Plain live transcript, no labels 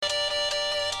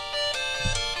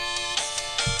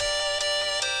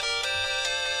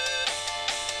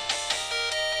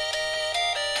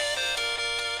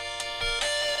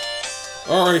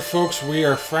All right, folks, we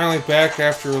are finally back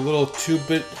after a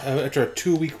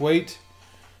 2-week wait.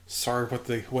 Sorry about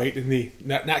the wait and the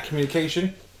not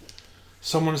communication.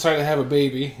 Someone decided to have a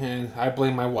baby, and I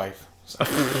blame my wife. So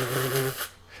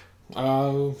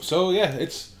yeah,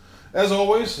 it's as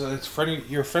always,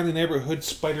 your friendly neighborhood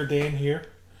Spider Dan here,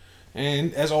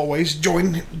 and as always,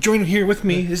 join here with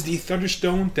me is the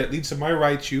Thunderstone that leads to my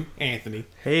right, you Anthony.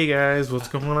 Hey guys, what's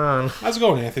going on? How's it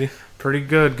going, Anthony? Pretty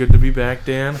good. Good to be back,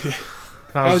 Dan.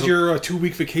 How's your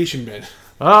 2-week vacation been?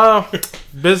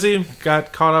 Busy.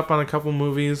 Got caught up on a couple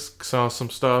movies. Saw some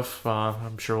stuff.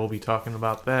 I'm sure we'll be talking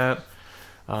about that.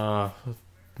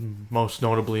 Most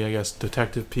notably, I guess,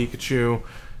 Detective Pikachu,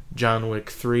 John Wick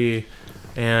 3,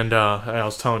 and I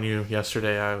was telling you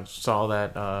yesterday I saw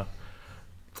that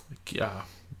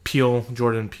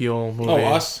Jordan Peele movie.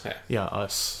 Oh, Us? Yeah,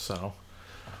 Us. So,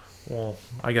 well,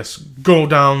 I guess go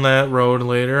down that road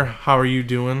later. How are you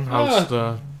doing? How's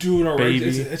the doing all right? baby?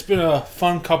 It's been a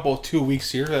fun couple 2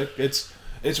 weeks here.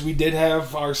 We did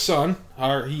have our son.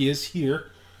 He is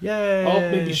here. Yay!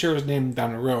 I'll maybe share his name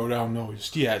down the road. I don't know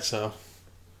just yet. So,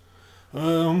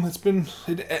 it's been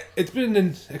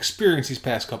an experience these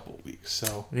past couple of weeks.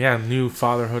 So yeah, new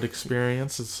fatherhood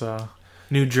experience. It's a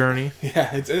new journey.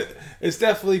 yeah, it's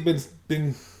definitely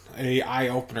been a eye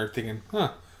opener. Thinking,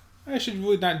 I should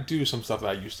really not do some stuff that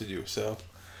I used to do. So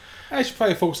I should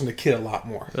probably focus on the kid a lot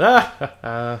more.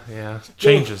 Yeah,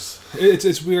 changes.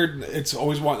 It's weird. It's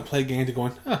always wanting to play games and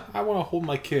going, I want to hold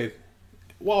my kid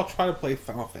while I'll try to play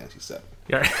Final Fantasy VII.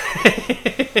 Yeah.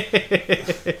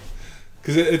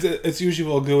 Because it's usually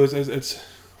what I'll do is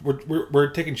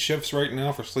we're taking shifts right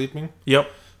now for sleeping. Yep.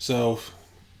 So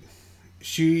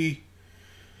she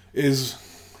is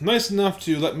nice enough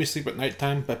to let me sleep at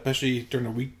nighttime, but especially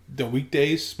during the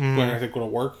weekdays when I have to go to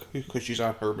work because she's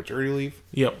on her maternity leave.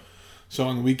 Yep. So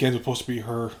on the weekends it's supposed to be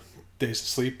her days to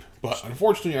sleep, but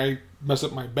unfortunately I messed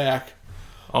up my back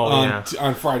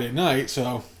on Friday night,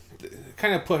 so it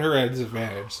kind of put her at a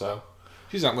disadvantage. So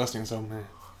she's not listening, so man.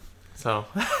 So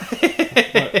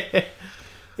but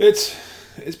it's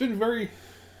been an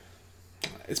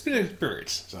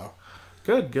experience. So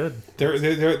good.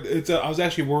 I was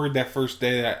actually worried that first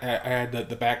day that I had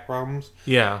the back problems.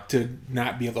 Yeah. To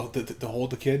not be able to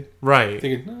hold the kid. Right.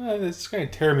 Thinking, it's kind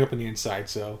of tearing me up on the inside.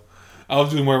 So I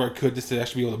was doing whatever I could just to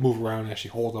actually be able to move around and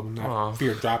actually hold him and not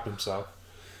fear dropping him. So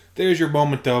there's your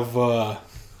moment of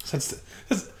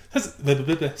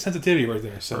sensitivity right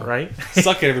there. So right.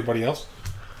 Suck at everybody else.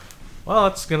 Well,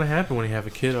 that's gonna happen when you have a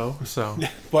kiddo. So.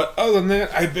 But other than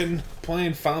that, I've been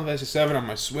playing Final Fantasy VII on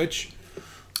my Switch,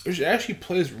 which actually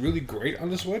plays really great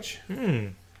on the Switch.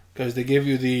 Because they give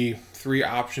you the 3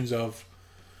 options of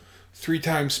 3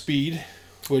 times speed,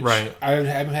 which I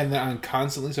haven't had that on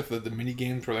constantly, except for the mini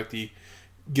games where like the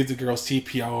give the girls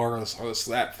CPR or the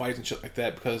slap fights and shit like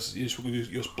that, because you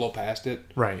just blow past it.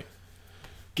 Right.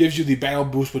 Gives you the battle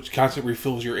boost, which constantly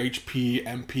refills your HP,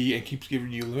 MP, and keeps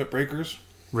giving you limit breakers.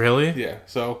 Really? Yeah.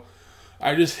 So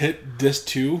I just hit disc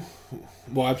 2.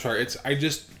 Well, I'm sorry. I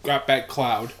just got back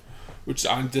Cloud, which is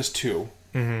on disc 2.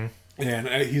 Mm-hmm. And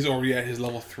he's already at his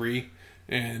level 3.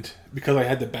 And because I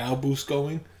had the battle boost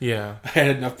going, yeah, I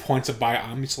had enough points to buy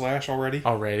Omnislash already.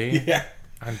 Already? Yeah.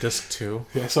 On disc 2?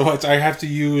 Yeah, so I have to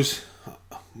use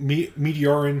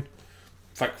Meteorin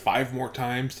like 5 more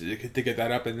times to get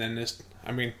that up. And then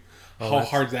how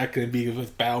hard is that going to be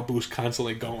with battle boost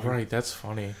constantly going? Right, that's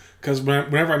funny. Because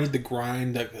whenever I need to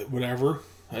grind, whatever,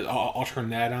 I'll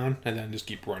turn that on and then just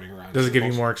keep running around. Does it give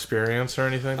you more experience or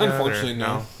anything? Unfortunately,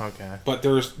 no. Okay. But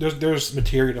there's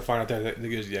material to find out that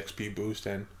gives the XP boost,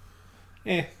 and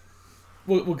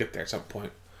we'll get there at some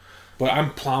point. But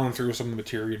I'm plowing through some of the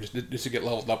material just to get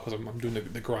leveled up because I'm doing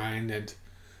the grind, and it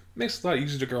makes it a lot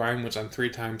easier to grind when it's on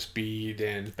 3 times speed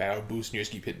and battle boost, and you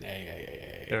just keep hitting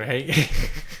A. Right.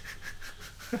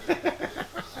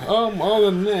 Other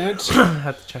than that, I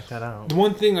have to check that out. The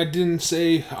one thing I didn't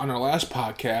say on our last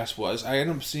podcast was I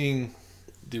ended up seeing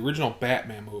the original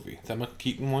Batman movie, the Michael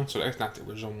Keaton one. So that's not the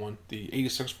original one, the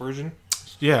 86 version.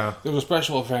 Yeah. There was a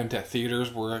special event at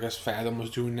theaters where I guess Fathom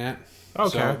was doing that.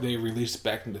 Okay. So they released it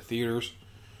back into theaters.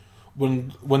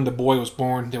 When the boy was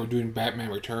born, they were doing Batman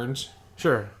Returns.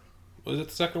 Sure. Was it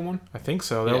the second one? I think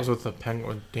so. That was with the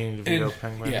Penguin, Danny DeVito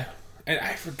Penguin. Yeah. And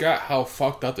I forgot how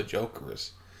fucked up the Joker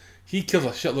is. He kills a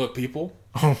shitload of people.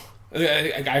 Oh.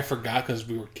 I forgot because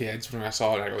we were kids when I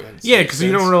saw it. I really didn't see yeah, because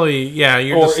you don't really... Yeah,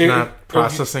 you're just not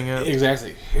processing it.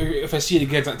 Exactly. If I see it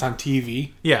again, it's on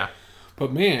TV. Yeah.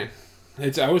 But man,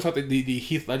 I always thought that the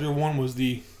Heath Ledger one was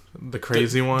the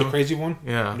crazy one? The crazy one?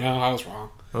 Yeah. No, I was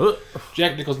wrong.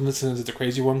 Jack Nicholson is the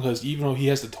crazy one because even though he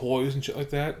has the toys and shit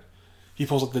like that, he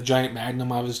pulls like the giant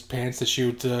magnum out of his pants to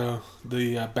shoot the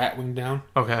Batwing down.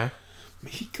 Okay.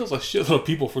 He kills a shitload of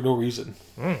people for no reason.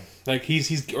 Like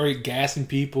he's already gassing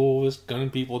people, just gunning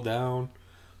people down.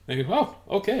 Like, oh,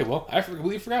 okay, well, I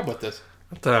completely forgot about this.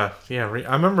 I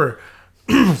remember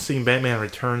seeing Batman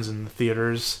Returns in the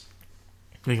theaters.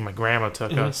 I think my grandma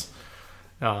took us.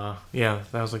 That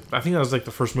was I think that was like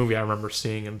the first movie I remember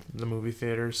seeing in the movie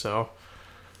theater. So,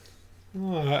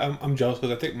 I'm jealous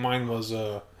because I think mine was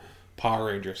Power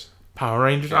Rangers. Power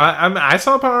Rangers. I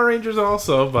saw Power Rangers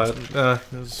also, but it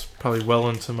was probably well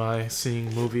into my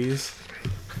seeing movies.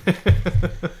 Yeah,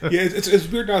 it's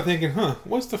weird now thinking,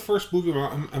 what's the first movie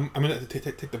I'm gonna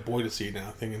take the boy to see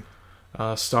now? Thinking,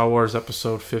 Star Wars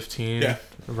Episode 15,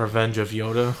 Revenge of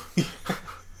Yoda.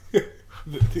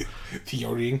 the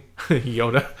Yodeing.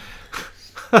 Yoda.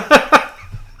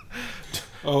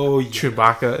 Oh, yeah.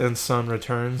 Chewbacca and Son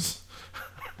returns.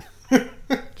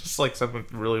 Just like something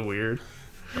really weird.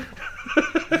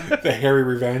 The hairy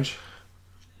revenge.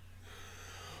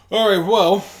 Alright,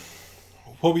 well,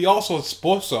 what we also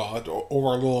saw over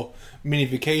our little mini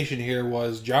vacation here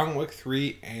was John Wick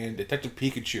 3 and Detective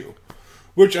Pikachu.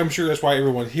 Which I'm sure that's why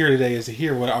everyone here today is to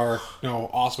hear what our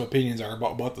awesome opinions are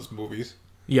about those movies.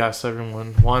 Yes,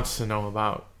 everyone wants to know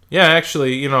about. Yeah,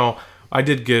 actually, I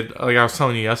did get, like I was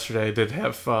telling you yesterday, I did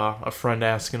have a friend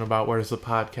asking about where's the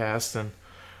podcast, and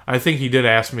I think he did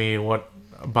ask me what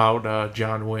about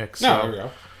John Wick. So, there we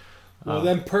go. Well,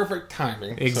 then perfect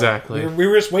timing. Exactly. So we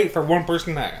were just waiting for one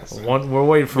person to ask. So. We're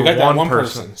waiting for one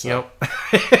person. So.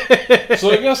 Yep.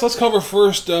 So I guess let's cover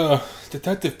first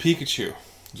Detective Pikachu.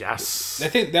 Yes. I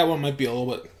think that one might be a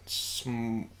little bit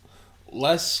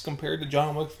less compared to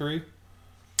John Wick 3.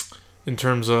 In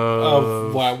terms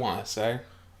of what I want to say.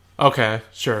 Okay,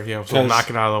 sure, yeah. So knock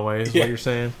it out of the way is what you're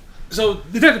saying. So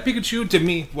Detective Pikachu, to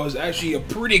me, was actually a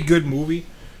pretty good movie.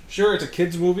 Sure, it's a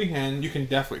kid's movie, and you can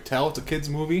definitely tell it's a kid's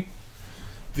movie.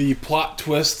 The plot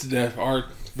twists that are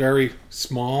very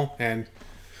small, and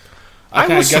I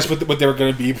kind of guessed what they were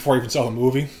going to be before I even saw the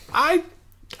movie. I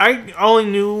only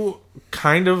knew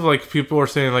kind of, like, people were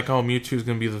saying, like, oh, Mewtwo's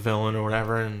going to be the villain or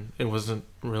whatever, and it wasn't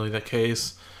really the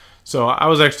case. So I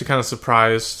was actually kind of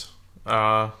surprised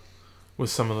with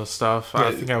some of the stuff. Yeah.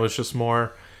 I think I was just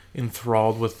more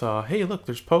enthralled with, hey, look,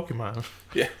 there's Pokemon.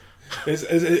 Yeah. He was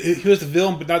the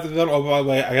villain, but not the villain. Oh, by the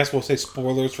way, I guess we'll say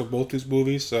spoilers for both these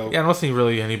movies. So yeah, I don't think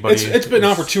really anybody... It's been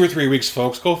on for 2 or 3 weeks,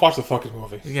 folks. Go watch the fucking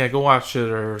movie. Yeah, go watch it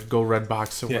or go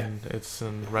Redbox it when it's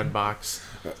in Redbox.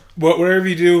 Whatever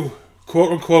you do,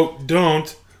 quote unquote,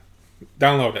 don't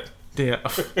download it. Yeah.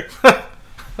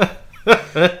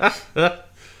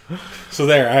 So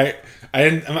there,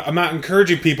 I'm not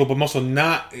encouraging people, but I'm also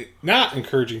not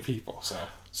encouraging people.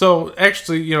 So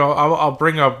actually, I'll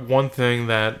bring up one thing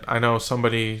that I know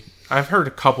I've heard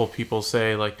a couple people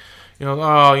say, like,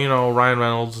 Ryan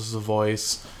Reynolds is the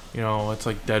voice, it's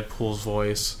like Deadpool's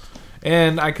voice,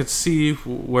 and I could see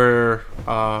where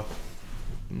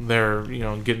they're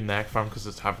getting that from, because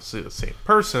it's obviously the same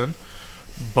person,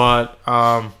 but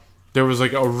there was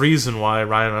like a reason why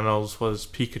Ryan Reynolds was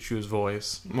Pikachu's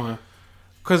voice. Why?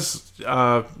 Because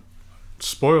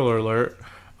spoiler alert.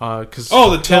 Because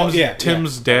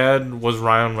Tim's dad was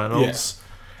Ryan Reynolds,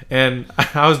 and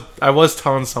I was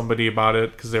telling somebody about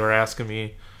it because they were asking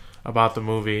me about the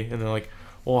movie, and they're like,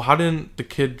 "Well, how didn't the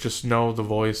kid just know the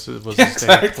voice was his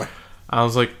dad?" Exactly. I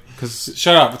was like, "Because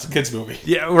shut up, it's a kid's movie."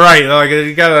 Yeah, right. Like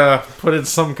you gotta put in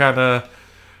some kind of.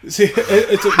 See,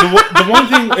 the one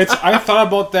thing. I thought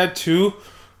about that too,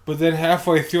 but then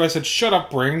halfway through, I said, "Shut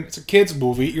up, Brain. It's a kid's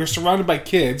movie. You're surrounded by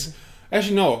kids."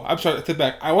 Actually, no. I'm sorry. I take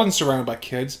back. I wasn't surrounded by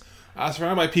kids. I was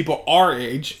surrounded by people our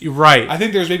age. You're right. I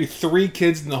think there's maybe 3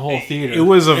 kids in the whole theater. It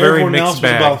was a very mixed else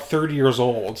bag. Was about 30 years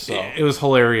old. So it was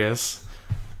hilarious.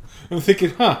 I'm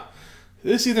thinking,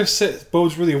 this either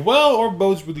bodes really well or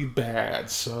bodes really bad.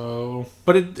 So,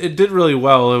 but it did really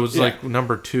well. It was like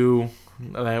number 2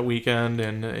 that weekend,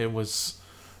 and it was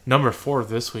number 4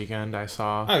 this weekend. I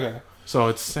saw. Okay. So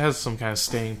it has some kind of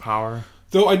staying power.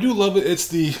 Though I do love it, it's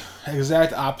the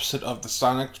exact opposite of the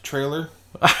Sonic trailer.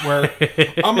 Where,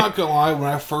 I'm not gonna lie, when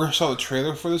I first saw the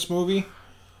trailer for this movie,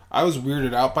 I was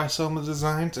weirded out by some of the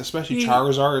designs, especially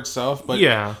Charizard itself. But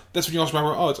that's when you also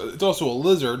remember, it's also a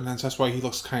lizard, and that's why he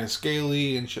looks kind of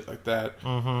scaly and shit like that.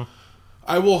 Mm-hmm.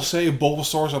 I will say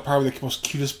Bulbasaurs are probably the most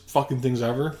cutest fucking things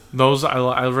ever. Those,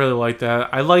 I really like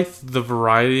that. I liked the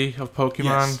variety of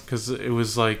Pokemon, because it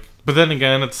was like... But then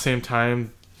again, at the same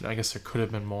time, I guess there could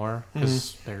have been more,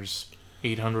 because there's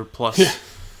 800 plus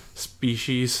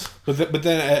species. But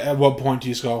then at what point do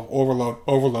you just go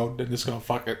overload, and just go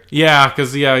fuck it? Yeah,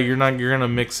 because you're gonna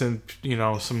mix in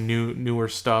some newer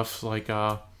stuff like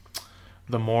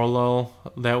the Morlo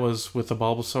that was with the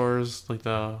Bulbasaurs, like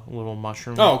the little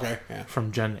mushroom. Oh, okay. Yeah.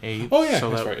 From Gen 8. Oh, yeah.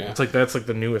 So That's right, yeah. It's like that's like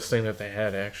the newest thing that they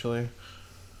had, actually.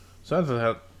 So I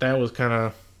thought that was kind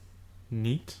of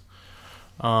neat.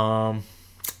 Let's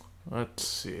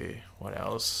see. What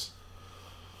else?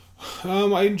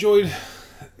 I enjoyed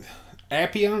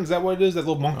Apion. Is that what it is? That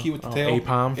little monkey with the tail?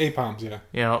 Apom. Apoms, yeah.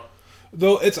 Yeah.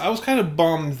 Though I was kind of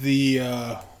bummed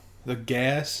the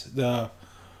gas, the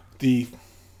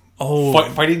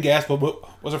fighting gas, but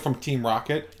was it from Team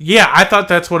Rocket? Yeah, I thought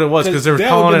that's what it was because they were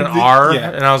calling it R,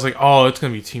 yeah. and I was like, oh, it's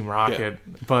gonna be Team Rocket.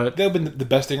 Yeah. But that would have been the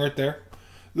best thing right there.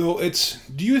 Though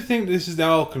do you think this is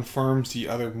now confirms the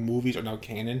other movies are now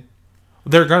canon?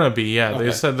 They're gonna be, yeah. Okay.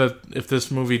 They said that if this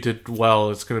movie did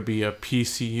well, it's gonna be a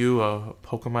PCU, a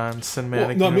Pokemon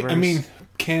Cinematic Universe. I mean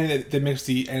canon that makes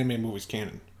the anime movies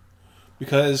canon.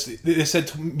 Because they said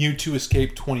Mewtwo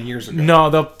escaped 20 years ago.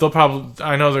 No, they'll probably...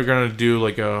 I know they're gonna do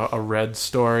like a Red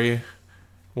story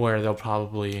where they'll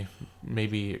probably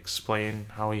maybe explain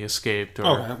how he escaped.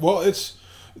 Or... Okay, well,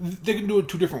 they can do it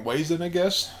two different ways then, I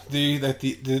guess.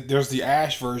 There's the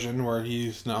Ash version where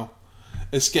he's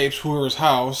escapes whoever's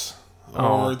house,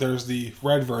 or there's the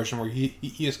Red version where he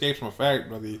escapes from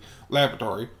the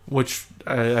laboratory. Which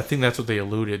I think that's what they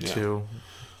alluded to.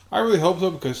 I really hope so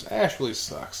because Ash really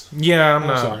sucks. Yeah, I'm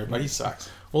sorry, but he sucks.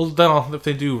 Well, if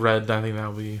they do Red, I think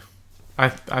that'll be. I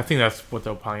think that's what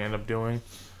they'll probably end up doing.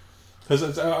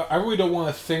 Because I really don't want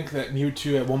to think that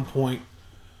Mewtwo at one point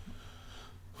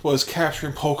was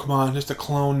capturing Pokemon just to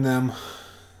clone them.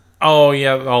 Oh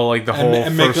yeah, like the whole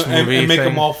first movie and make thing.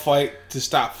 them all fight to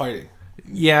stop fighting.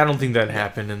 Yeah, I don't think that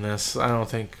happened in this. I don't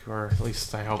think, or at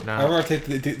least I hope not. I want to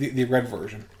take the Red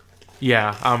version.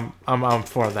 Yeah, I'm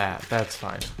for that. That's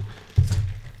fine.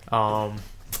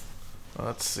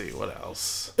 Let's see what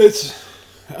else.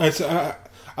 I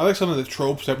like some of the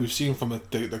tropes that we've seen from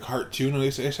the cartoon. At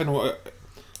least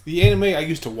the anime I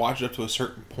used to watch up to a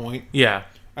certain point. Yeah,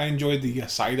 I enjoyed the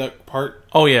Psyduck part.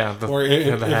 Oh yeah, the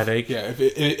headache. Yeah, if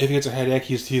he gets a headache,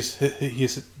 he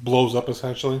blows up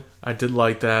essentially. I did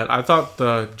like that. I thought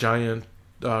the giant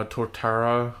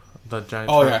Torterra. The giant.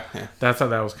 Oh yeah. I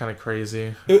thought that was kind of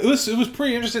crazy. It was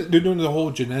pretty interesting. They're doing the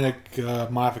whole genetic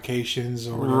modifications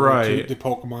or right to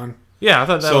Pokemon. Yeah, I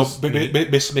thought that was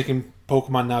basically making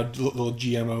Pokemon now little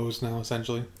GMOs now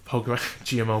essentially.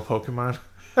 GMO Pokemon.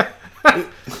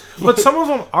 But some of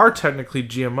them are technically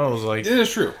GMOs. Like it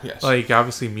is true. Yes. Like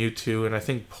obviously Mewtwo and I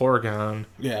think Porygon.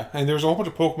 Yeah, and there's a whole bunch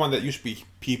of Pokemon that used to be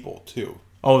people too.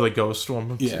 Oh, the Ghost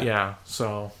one. Yeah.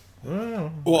 So.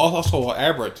 Well, also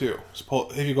Abra too.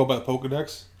 If you go by the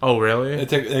Pokedex. Oh, really?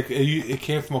 It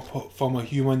came from a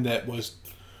human that was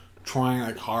trying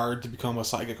hard to become a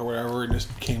psychic or whatever, and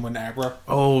just became an Abra.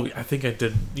 Oh, I think I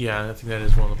did. Yeah, I think that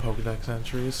is one of the Pokedex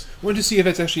entries. I wanted to see if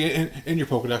it's actually in your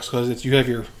Pokedex because you have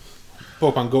your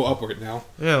Pokemon go upward now.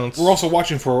 Yeah. We're also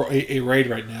watching for a raid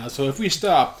right now, so if we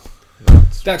stop,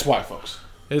 that's why, folks.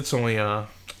 It's only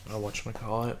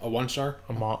whatchamacallit? A 1-star?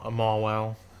 A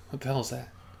Mawile. What the hell is that?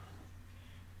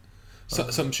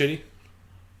 Something shitty?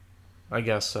 I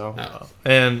guess so. No.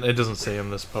 And it doesn't say in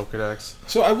this Pokedex.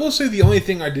 So I will say the only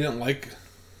thing I didn't like...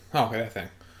 Oh, okay, that thing.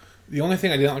 The only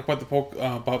thing I didn't like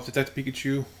about Detective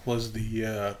Pikachu was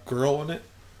the girl in it.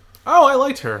 Oh, I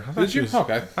liked her. Did you?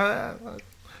 Okay. I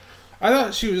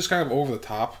thought she was just kind of over the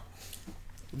top.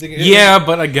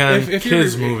 But again,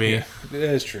 kids movie. Yeah, that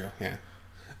is true, yeah.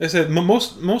 I said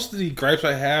most of the gripes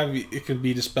I have, it can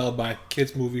be dispelled by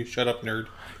kids movie, shut up nerd.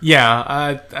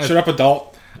 Yeah, shut up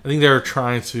adult. I think they're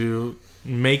trying to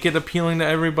make it appealing to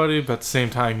everybody, but at the same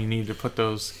time, you need to put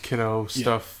those kiddo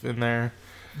stuff in there.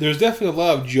 There's definitely a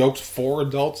lot of jokes for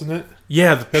adults in it.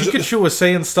 Yeah, the Pikachu was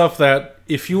saying stuff that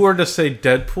if you were to say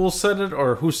Deadpool said it,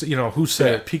 or who said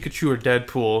it, Pikachu or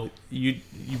Deadpool, you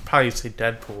probably say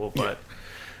Deadpool, but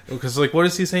because what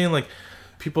is he saying? Like,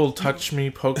 people touch me,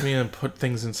 poke me, and put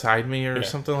things inside me, or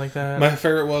something like that. My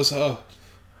favorite was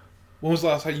when was the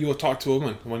last time you talked to a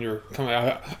woman when you're coming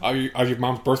out of your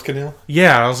mom's birth canal?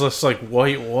 Yeah, I was just like,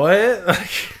 wait, what?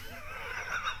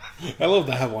 I love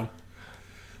that one.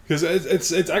 Because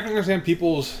I can understand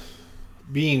people's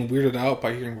being weirded out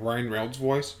by hearing Ryan Reynolds'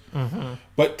 voice. Mm-hmm.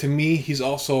 But to me, he's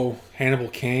also Hannibal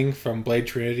King from Blade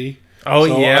Trinity. Oh,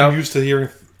 so yeah. I'm used to hearing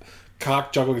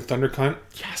cock juggling thunder cunt.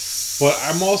 Yes. But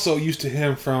I'm also used to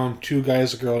him from Two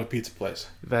Guys, a Girl, at a Pizza Place.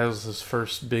 That was his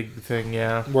first big thing,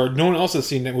 yeah. Where no one else has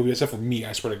seen that movie except for me,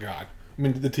 I swear to God. I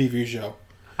mean, the TV show.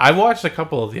 I watched a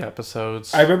couple of the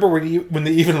episodes. I remember when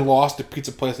they even lost the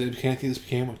Pizza Place, it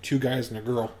became Two Guys and a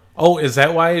Girl. Oh, is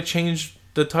that why it changed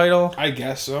the title? I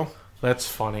guess so. That's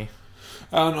funny.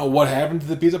 I don't know what happened to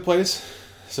the Pizza Place,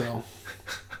 so...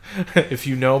 If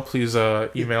you know, please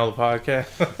email the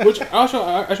podcast. Which also,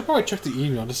 I should probably check the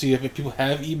email to see if people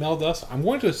have emailed us. I'm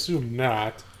going to assume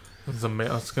not.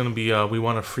 It's going to be, we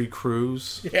want a free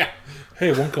cruise. Yeah.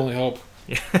 Hey, one can only help.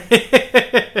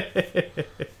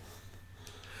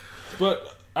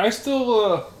 But I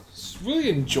still really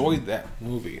enjoyed that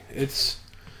movie. It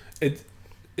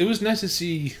was nice to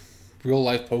see real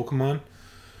life Pokemon.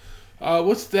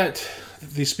 What's that?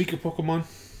 The speaker Pokemon?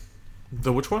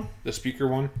 The which one? The speaker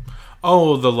one.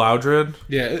 Oh, the Loudred.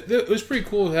 Yeah, it was pretty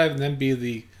cool having them be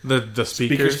the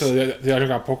speakers for the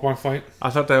underground Pokemon fight. I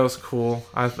thought that was cool.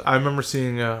 I remember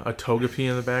seeing a Togepi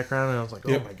in the background, and I was like,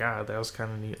 "Oh my god, that was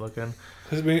kind of neat looking."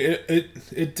 Because I mean,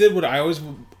 it did what I would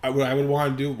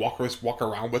want to do: walk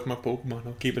around with my Pokemon,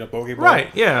 I'll keep it a Pokeball, right?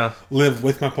 Yeah, live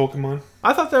with my Pokemon.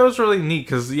 I thought that was really neat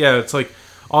because it's like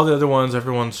all the other ones,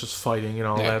 everyone's just fighting and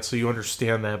all that, so you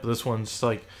understand that. But this one's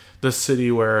like the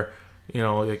city where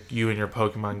like you and your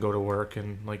Pokemon go to work,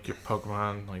 and like your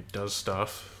Pokemon like does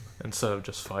stuff instead of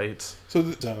just fights. So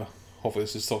hopefully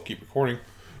this will still keep recording.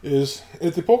 Is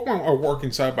if the Pokemon are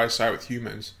working side by side with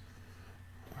humans,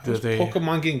 is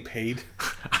Pokemon getting paid?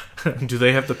 Do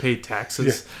they have to pay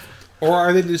taxes? Yeah. Or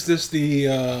are they just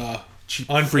the cheap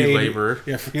free labor?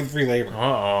 Yeah, free labor.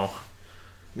 Uh-oh.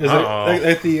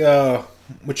 Like the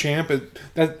Machamp,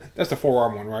 that's the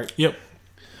forearm one, right? Yep.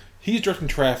 He's directing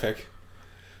traffic.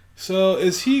 So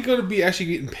is he going to be actually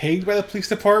getting paid by the police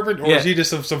department, or is he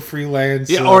just some freelance?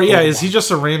 Yeah, or Pokemon? Is he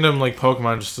just a random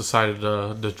Pokemon just decided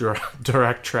to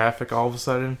direct traffic all of a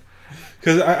sudden?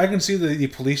 Because I can see the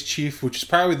police chief, which is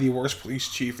probably the worst police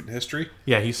chief in history.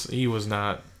 Yeah, he was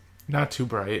not too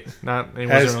bright. He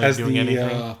wasn't really doing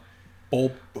anything.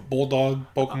 Bulldog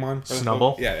Pokemon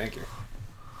Snubbull. Yeah, thank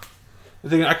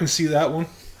you. I can see that one.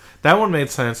 That one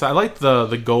made sense. I liked the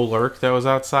Golurk that was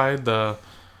outside the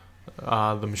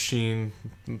machine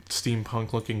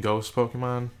steampunk looking ghost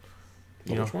Pokemon.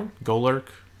 Which one? Golurk.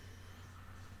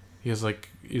 He's like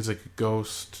a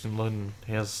ghost and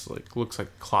he has looks like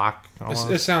a clock.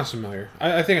 It sounds familiar.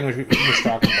 I think I know what you're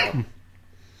talking about.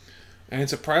 And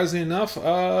surprisingly enough,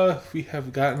 we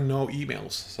have gotten no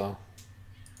emails. So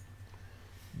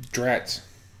Drats.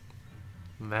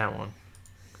 That one.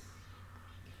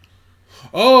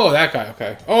 Oh, that guy.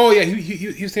 Okay. Oh yeah,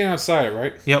 he was standing outside,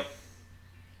 right? Yep.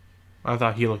 I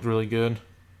thought he looked really good.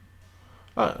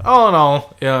 All in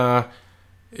all,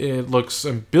 it looks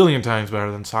a billion times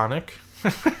better than Sonic.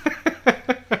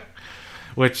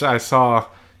 Which I saw,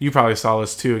 you probably saw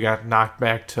this too, it got knocked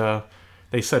back to,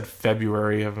 they said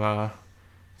February of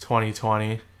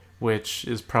 2020, which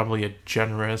is probably a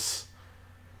generous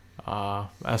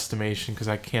estimation because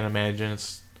I can't imagine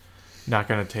it's not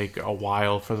going to take a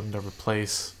while for them to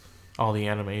replace all the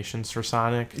animations for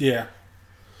Sonic. Yeah.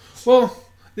 Well,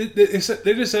 they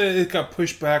just said it got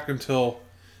pushed back until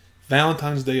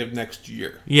Valentine's Day of next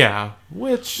year. Yeah,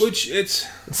 which it's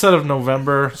instead of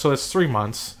November, so it's 3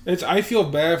 months. I feel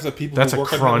bad for the people who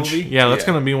work on that movie. Yeah, that's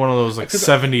going to be one of those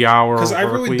 70-hour. Because I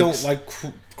really don't like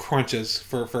crunches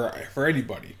for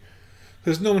anybody.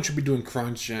 Because no one should be doing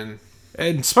crunch and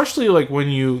especially when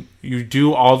you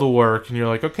do all the work and you're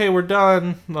like, okay, we're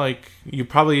done. You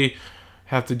probably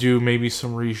have to do maybe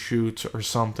some reshoots or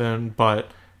something,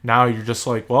 but now you're just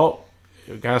like, well,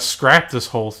 we gotta scrap this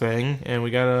whole thing and we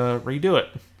gotta redo it.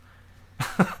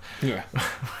 Yeah.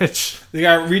 Which they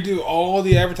gotta redo all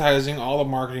the advertising, all the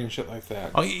marketing and shit like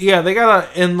that. Oh yeah, they gotta,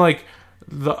 and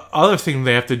the other thing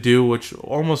they have to do, which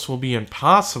almost will be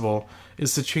impossible,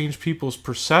 is to change people's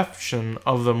perception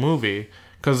of the movie.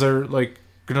 Because they're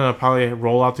gonna probably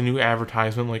roll out the new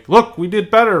advertisement look, we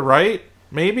did better, right?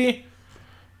 Maybe?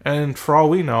 And for all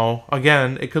we know,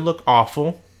 again, it could look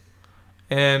awful.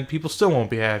 And people still won't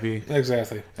be happy.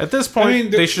 Exactly. At this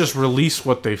point, they should just release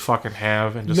what they fucking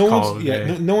have and just call it a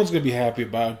day. No one's going to be happy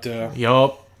about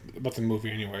about the movie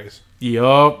anyways.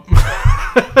 Yup.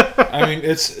 I mean,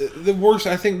 it's the worst.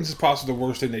 I think this is possibly the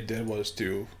worst thing they did was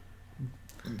to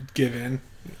give in.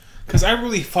 Because I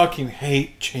really fucking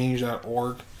hate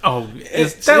Change.org. Oh,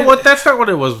 that's not what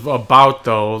it was about,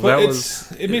 though.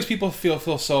 It makes people feel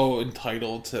so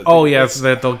entitled to. Oh, yeah, so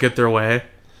that they'll get their way.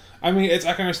 I mean, I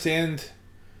can understand.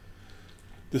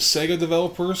 The Sega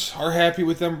developers are happy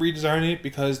with them redesigning it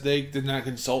because they did not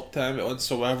consult them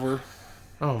whatsoever.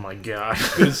 Oh my god.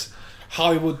 Because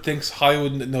Hollywood thinks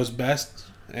Hollywood knows best,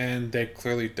 and they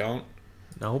clearly don't.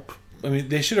 Nope. I mean,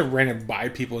 they should have ran it by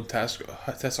people in test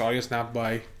audience, not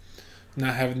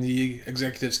having the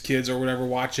executives' kids or whatever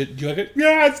watch it. You like it?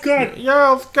 Yeah, it's good.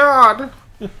 Yeah, it's good.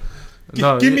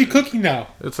 No, Give me Cookie now.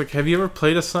 It's like, have you ever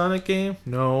played a Sonic game?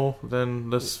 No.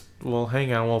 Then well,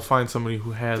 hang on. We'll find somebody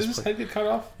who has. Did his head get cut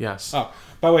off? Yes. Oh,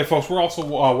 by the way, folks, we're also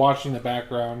watching the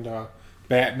background.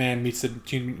 Batman meets the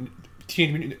Teenage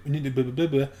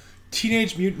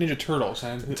Mutant Ninja Turtles,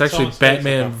 and It's actually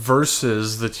Batman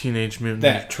versus the Teenage Mutant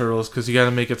Ninja Turtles, because you got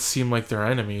to make it seem like they're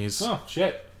enemies. Oh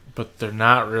shit! But they're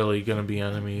not really going to be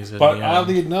enemies. But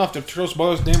oddly enough, the Turtles'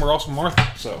 mother's name are also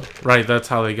Martha. So right, that's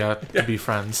how they got to be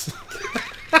friends.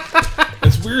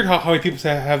 It's weird how many people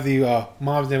have the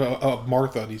mom's name of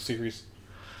Martha in these series.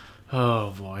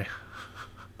 Oh boy,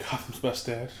 Gotham's best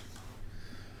dad.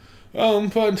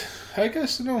 But I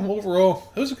guess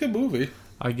overall, it was a good movie.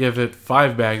 I give it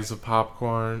 5 bags of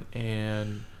popcorn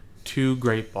and 2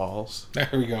 great balls. There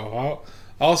we go.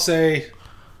 I'll say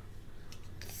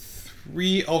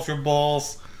 3 Ultra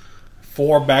Balls,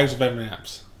 4 bags of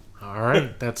M&Ms. All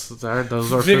right, those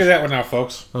are figure that one out,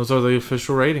 folks. Those are the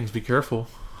official ratings. Be careful.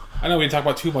 I know we didn't talk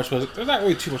about too much, but there's not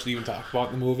really too much to even talk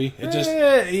about in the movie. It just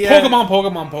yeah.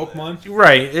 Pokemon.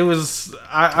 Right. It was.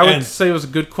 I would say it was a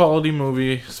good quality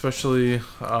movie, especially.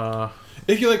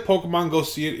 If you like Pokemon, go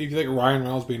see it. If you like Ryan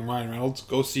Reynolds being Ryan Reynolds,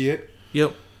 go see it.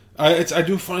 Yep. I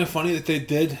do find it funny that they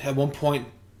did at one point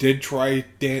try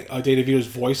Danny DeVito's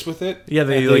voice with it. Yeah,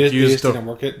 they used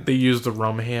the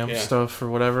rum ham stuff or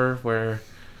whatever. Where.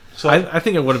 So I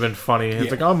think it would have been funny.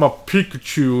 It's like, I'm a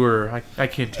Pikachu, or I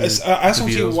can't do I just don't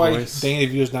see why voice. Danny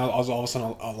DeVito's now all of a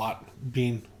sudden a lot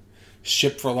being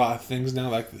shipped for a lot of things now.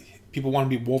 Like, people want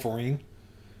to be Wolverine.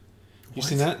 You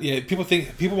seen that? Yeah,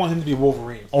 people want him to be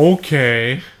Wolverine.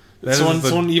 Okay.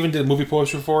 Someone even did a movie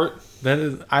poster for it.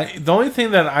 The only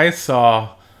thing that I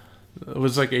saw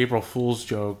was like April Fool's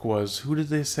joke was, who did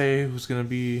they say was going to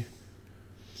be?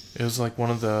 It was like one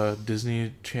of the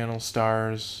Disney Channel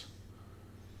stars.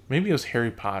 Maybe it was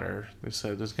Harry Potter. They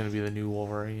said there's going to be the new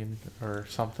Wolverine or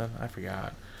something. I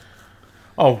forgot.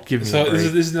 Oh, give me a break. So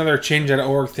this is another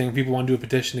Change.org thing. People want to do a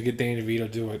petition to get Danny DeVito to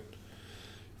do it.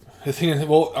 The thing is,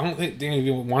 well, I don't think Danny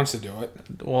DeVito wants to do it.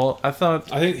 Well, I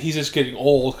think he's just getting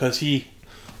old because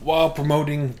while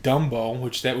promoting Dumbo,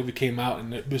 which that movie came out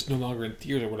and it was no longer in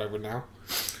theaters or whatever now,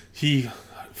 he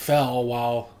fell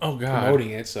while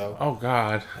promoting it. So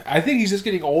I think he's just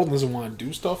getting old and doesn't want to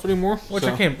do stuff anymore. Which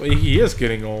I can't. He is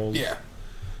getting old. Yeah,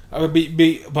 I would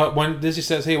but when Disney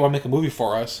says, "Hey, want to make a movie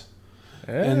for us,"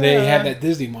 and they have that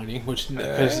Disney money, which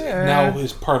now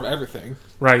is part of everything.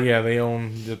 Right? Yeah, they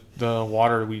own the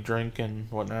water we drink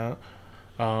and whatnot.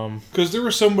 Because there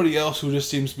was somebody else who just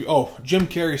seems to be. Oh, Jim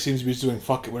Carrey seems to be just doing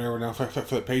fuck it whatever now for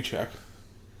the paycheck.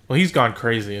 Well, he's gone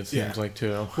crazy, it seems like,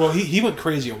 too. Well, he went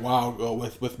crazy a while ago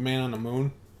with Man on the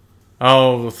Moon.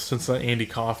 Oh, since the Andy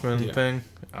Kaufman thing?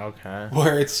 Okay.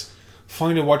 Where it's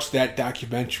funny to watch that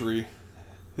documentary,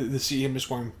 to see him just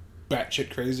going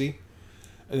batshit crazy.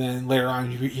 And then later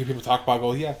on, you hear people talk about,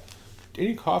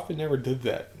 Andy Kaufman never did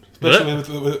that.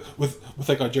 Especially with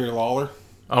like a Jerry Lawler.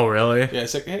 Oh, really? Yeah,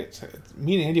 it's like, hey,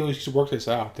 me and Andy always used to work this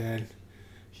out, and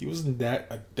he wasn't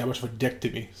that much of a dick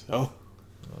to me, so...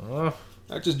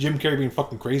 That's just Jim Carrey being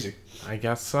fucking crazy. I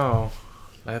guess so.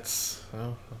 That's...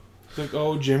 It's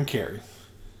like, Jim Carrey.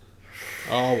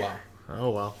 Oh, wow. Oh,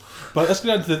 well. But let's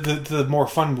get on to the more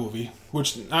fun movie,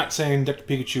 which, not saying Dr.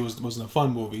 Pikachu wasn't a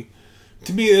fun movie.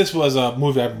 To me, this was a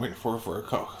movie I've been waiting for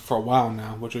a while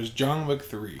now, which was John Wick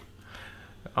 3.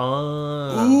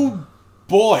 Ooh,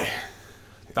 boy.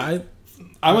 I'm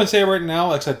going to say right now,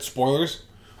 like I said, spoilers.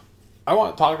 I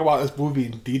want to talk about this movie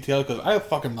in detail because I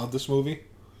fucking love this movie.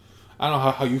 I don't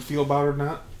know how you feel about it or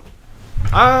not.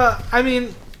 I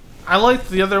mean, I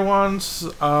liked the other ones.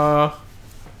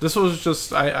 This was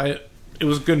just it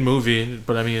was a good movie,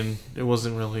 but I mean, it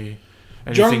wasn't really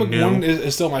anything John Wick new. 1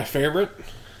 is still my favorite,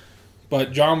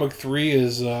 but John Wick 3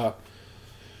 is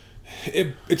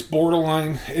it's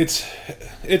borderline.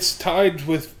 It's tied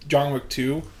with John Wick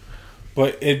 2,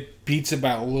 but it beats it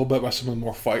by a little bit by some of the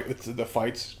more the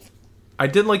fights. I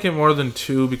did like it more than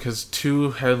 2 because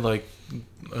 2 had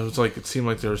it seemed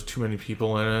like there was too many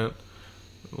people in it.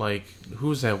 Like, who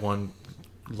was that one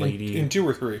lady? In 2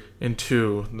 or 3? In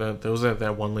 2. There was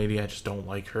that one lady, I just don't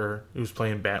like her. Who was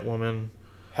playing Batwoman.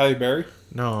 Halle Berry?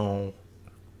 No.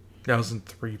 That was in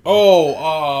 3. Rose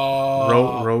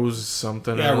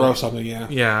something. Yeah, Rose something, yeah.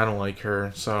 Yeah, I don't like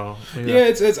her, so...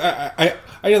 Yeah, I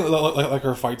didn't like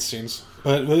her fight scenes.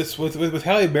 But with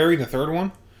Halle Berry in the third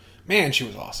one, man, she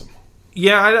was awesome.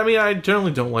 Yeah, I mean, I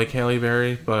generally don't like Halle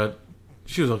Berry, but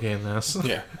she was okay in this.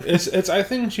 Yeah, I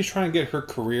think she's trying to get her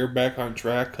career back on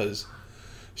track because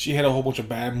she had a whole bunch of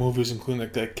bad movies, including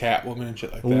like the Catwoman and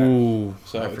shit like that. Ooh,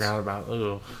 so I forgot about.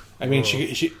 Ooh, I mean,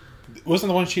 she Wasn't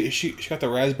the one she got the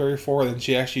raspberry for, and then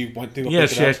she actually went to go Yeah,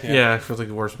 pick it up? yeah, it feels like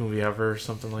the worst movie ever or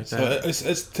something like that. So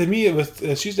it's to me, it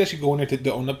was, she's actually going there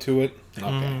to own up to it.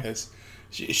 Okay, it's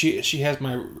she has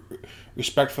my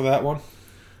respect for that one,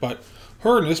 but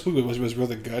her in this movie was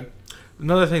really good.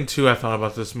 Another thing too, I thought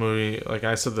about this movie, like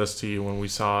I said this to you when we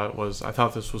saw it, was I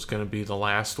thought this was going to be the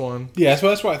last one. Yeah,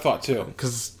 that's what I thought too.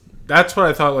 Because that's what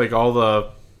I thought. Like all the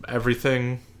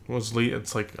everything was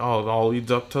it's like, oh, it all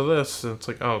leads up to this, and it's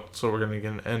like, oh, so we're going to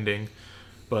get an ending,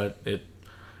 but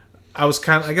I was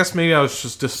kind of, I guess maybe I was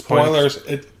just disappointed. Spoilers,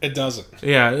 it doesn't.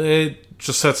 Yeah, it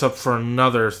just sets up for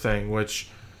another thing, which,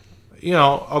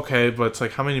 okay, but it's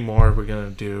like, how many more are we going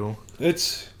to do?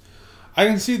 I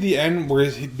can see the end where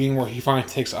he finally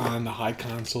takes on the High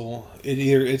Council.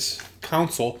 It's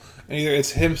Council, and either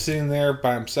it's him sitting there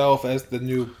by himself as the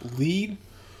new lead,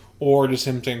 or just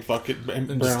him saying "fuck it"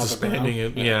 and just disbanding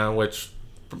it. Yeah, which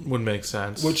would make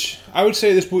sense. Which I would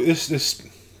say this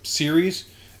series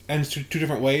ends two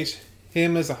different ways: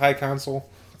 him as the High Council,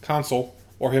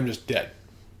 or him just dead.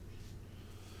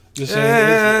 Just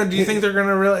do you think they're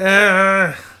gonna really?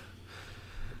 I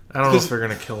don't know if they're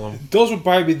gonna kill him. Those would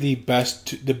probably be the best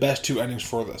two endings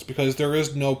for this, because there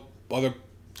is no other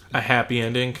a happy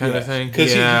ending kind of thing.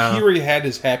 Because he already had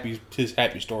his happy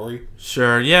story.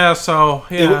 Sure. Yeah. So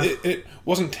yeah, it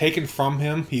wasn't taken from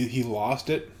him. He lost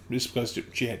it just because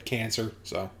she had cancer.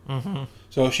 So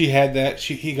so she had that.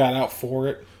 He got out for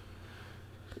it,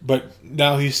 but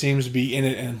now he seems to be in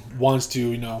it and wants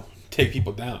to take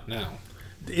people down now.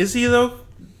 Is he though?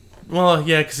 Well,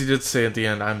 yeah, because he did say at the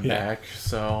end, "I'm back."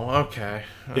 So okay,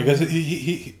 because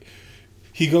he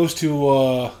goes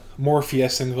to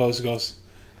Morpheus and goes,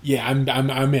 "Yeah,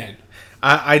 I'm in."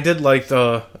 I did like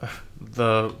the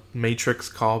Matrix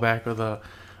callback with I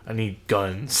need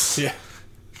guns. Yeah,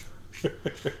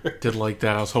 did like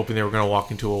that. I was hoping they were gonna walk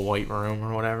into a white room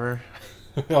or whatever.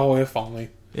 Oh, if only.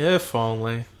 If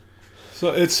only.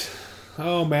 So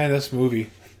oh man, this movie.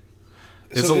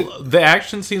 The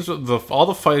action scenes, all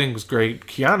the fighting was great.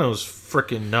 Keanu's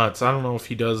freaking nuts. I don't know if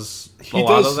he does a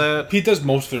lot of that. He does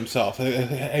most of it himself.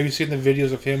 Have you seen the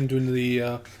videos of him doing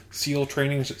the SEAL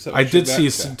training? I did see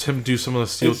him do some of the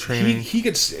SEAL training. He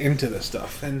gets into this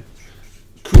stuff, and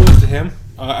kudos to him.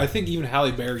 I think even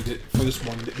Halle Berry did for this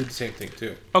one did the same thing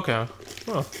too. Okay,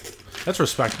 well, that's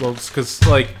respectable. Because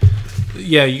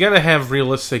you got to have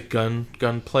realistic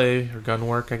gunplay or gun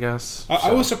work, I guess.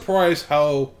 I was surprised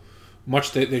how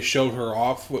much they showed her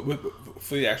off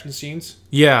for the action scenes.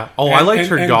 Yeah. Oh, I liked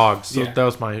her dog. So that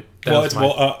was my.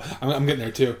 I'm getting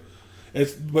there too.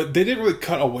 But they didn't really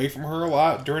cut away from her a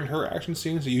lot during her action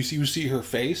scenes. You see her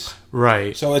face,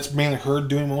 right? So it's mainly her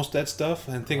doing most of that stuff,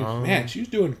 and thinking, man, she's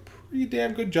doing a pretty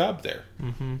damn good job there.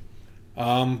 Mm-hmm.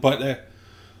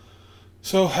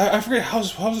 So I forget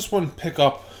how's this one pick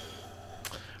up.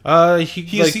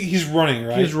 He's running,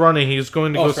 right? He's running. He's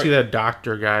going to go see that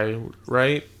doctor guy,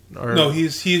 right? Or, no, he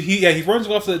runs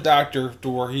off to the doctor to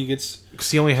where he gets.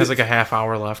 Because he only has like a half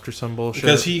hour left or some bullshit.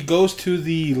 Because he goes to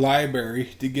the library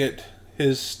to get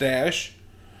his stash,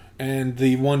 and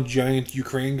the one giant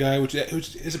Ukraine guy, which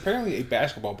is apparently a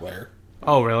basketball player.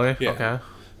 Oh, really? Yeah. Okay.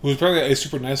 Who was probably a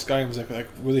super nice guy and was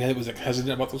really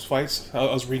hesitant about those fights. I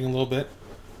was reading a little bit.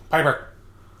 Piper,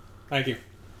 thank you.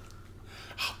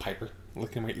 Oh, Piper,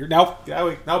 look in my ear now.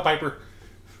 Now, Piper.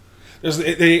 There's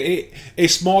a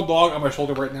small dog on my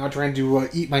shoulder right now trying to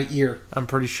eat my ear. I'm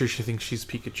pretty sure she thinks she's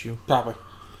Pikachu. Probably.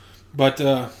 But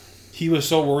he was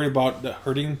so worried about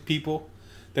hurting people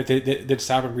that they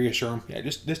stop and reassure him. Yeah,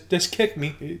 just kick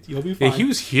me. You'll be fine. Yeah, he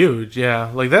was huge. Yeah,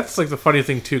 like that's like the funny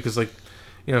thing too, because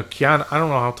Keanu, I don't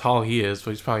know how tall he is, but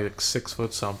he's probably like 6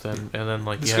 foot something. And then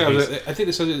I think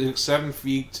it says it's 7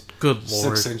 feet. Good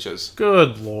Lord. 6 inches.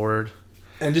 Good Lord.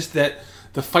 And just the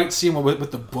fight scene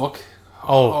with the book.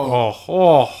 People,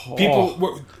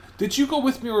 did you go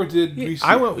with me or did we?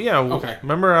 I went. Yeah. Okay.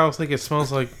 Remember, I was thinking it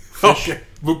smells like fish. Okay.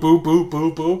 Boo boo boo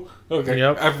boo boo. Okay.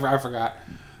 Yep. I forgot.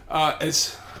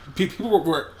 People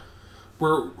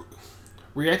were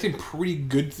reacting pretty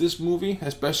good to this movie,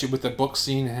 especially with the book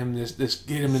scene and him this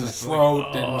get him in the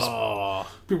throat and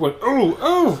people went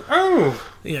oh.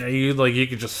 Yeah, you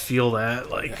could just feel that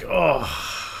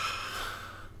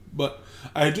But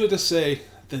I do have to say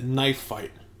the knife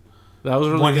fight. That was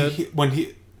really good. When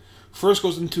he first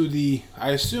goes into the, I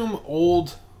assume,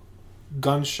 old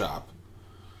gun shop,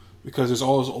 because there's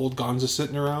all those old guns just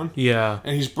sitting around. Yeah.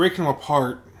 And he's breaking them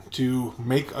apart to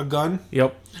make a gun.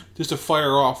 Yep. Just to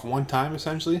fire off one time,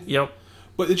 essentially. Yep.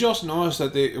 But did you also notice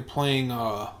that they are playing,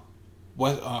 what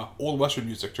old Western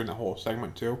music during the whole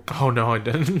segment too. Oh no, I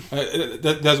didn't.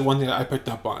 That's one thing that I picked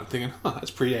up on, thinking,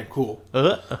 that's pretty damn cool.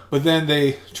 But then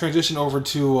they transition over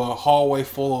to a hallway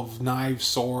full of knives,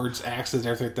 swords, axes,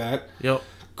 and everything like that. Yep.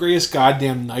 Greatest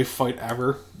goddamn knife fight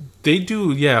ever. They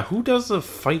do, yeah. Who does the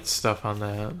fight stuff on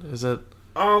that? Is it...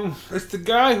 It's the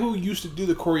guy who used to do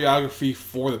the choreography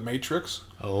for The Matrix.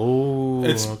 Oh,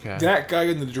 It's okay. that guy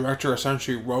and the director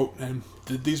essentially wrote and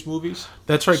did these movies.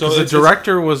 That's right, because the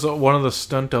director was one of the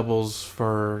stunt doubles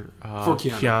for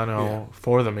Keanu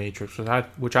for The Matrix,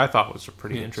 which I thought was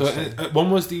pretty interesting. So,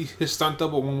 one was his stunt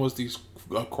double, one was the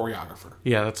choreographer.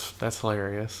 Yeah, that's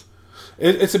hilarious.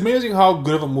 It's amazing how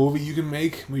good of a movie you can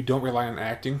make when you don't rely on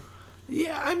acting.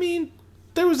 Yeah, I mean,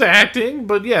 there was acting,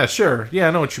 but yeah, sure. Yeah,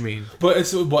 I know what you mean. But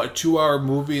it's a 2-hour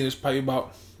movie, and there's probably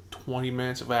about 20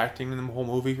 minutes of acting in the whole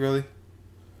movie, really.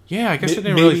 Yeah, I guess I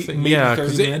didn't really think... Yeah,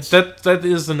 because that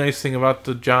is the nice thing about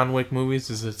the John Wick movies,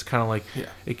 is it's kind of like,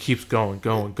 it keeps going.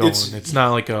 It's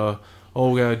not like we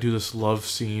gotta do this love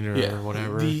scene or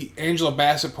whatever. The Angela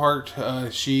Bassett part,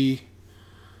 she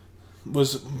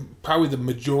was probably the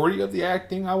majority of the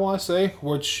acting, I want to say,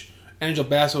 which Angela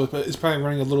Bassett is probably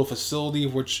running a little facility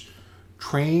which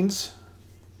trains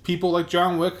people like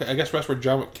John Wick. I guess that's where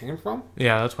John Wick came from.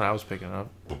 Yeah, that's what I was picking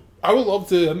up. I would love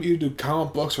to either do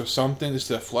comic books or something just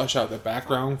to flesh out the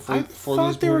background for these movies. I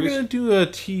thought they were going to do a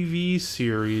TV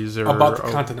series about the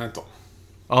Continental.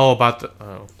 Oh, about the...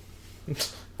 Oh.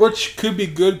 Which could be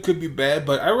good, could be bad,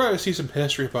 but I'd rather see some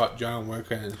history about John Wick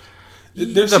and...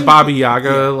 The Baba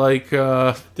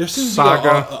Yaga, there seems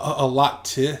saga. to be a lot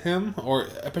to him, or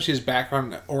especially his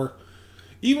background, or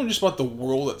even just about the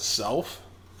world itself,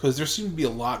 because there seems to be a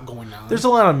lot going on. There's a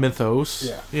lot of mythos.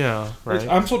 Yeah, right.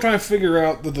 I'm still trying to figure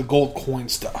out the gold coin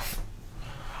stuff.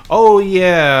 Oh,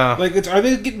 yeah. Like, are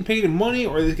they getting paid in money,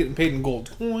 or are they getting paid in gold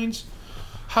coins?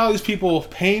 How are these people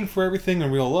paying for everything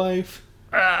in real life?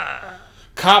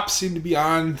 Cops seem to be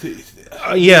on...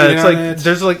 it's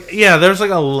like there's like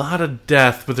a lot of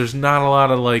death, but there's not a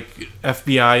lot of like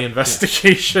FBI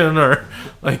investigation or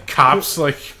like cops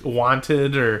like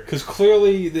wanted or because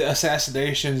clearly the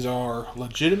assassinations are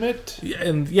legitimate.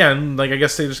 And like I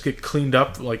guess they just get cleaned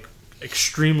up like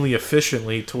extremely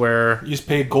efficiently to where you just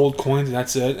pay gold coins and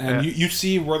that's it. And you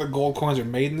see where the gold coins are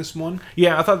made in this one.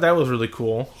 Yeah, I thought that was really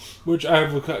cool. Which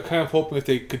I was kind of hoping if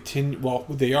they continue... Well,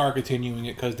 they are continuing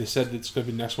it because they said it's going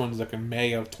to be the next one is like in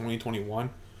May of 2021.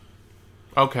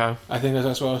 Okay. I think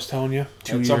that's what I was telling you.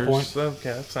 2 years. Some point.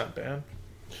 Okay, that's not bad.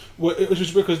 Well, it was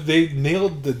just because they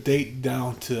nailed the date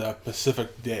down to a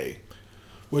Pacific Day.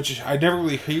 Which I never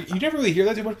really hear... You never really hear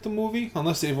that too much with the movie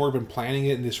unless they've already been planning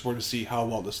it and they just wanted to see how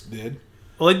well this did.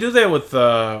 Well, they do that with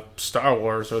Star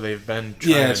Wars, or they've been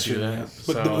trying to do that.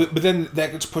 Yeah. But then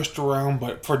that gets pushed around.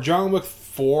 But for John Wick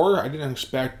 4, I didn't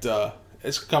expect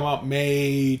it's come out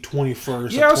May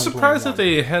 21st. Yeah, I was surprised that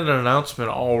they had an announcement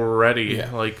already.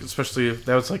 Yeah. Like, especially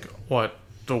that was like what,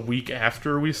 the week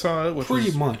after we saw it.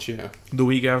 Pretty much, yeah. The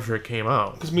week after it came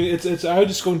out. Because I mean, it's I was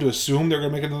just going to assume they're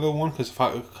going to make another one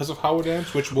because of how it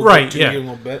ends, which we'll get to in a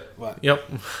little bit. But.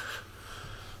 Yep.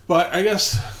 But I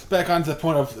guess back onto the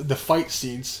point of the fight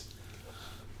scenes.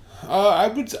 I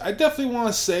definitely want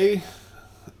to say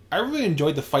I really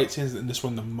enjoyed the fight scenes in this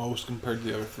one the most compared to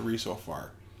the other three so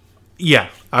far. Yeah,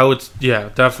 I would.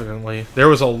 Yeah, definitely. There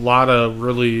was a lot of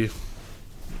really.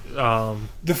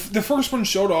 The first one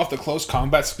showed off the close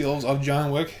combat skills of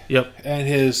John Wick. Yep. And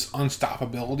his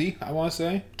unstoppability, I want to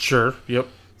say. Sure. Yep.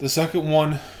 The second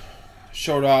one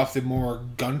showed off the more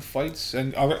gunfights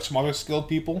and some other skilled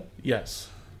people. Yes.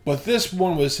 But this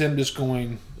one was him just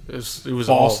going. It was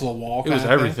balls to the wall. It was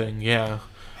everything. Thing. Yeah.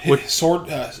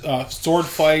 Sword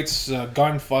fights,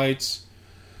 gun fights.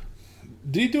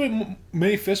 Did he do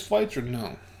many fist fights or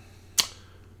no?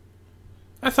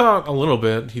 I thought a little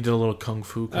bit. He did a little kung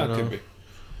fu kind of. Could be.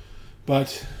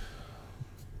 But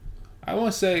I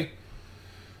want to say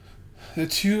the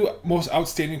two most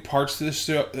outstanding parts to this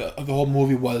of the whole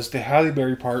movie was the Halle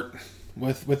Berry part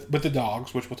with the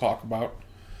dogs, which we'll talk about,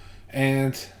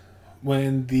 and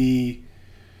when the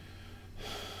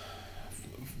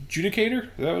Judicator, is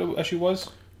that what she was?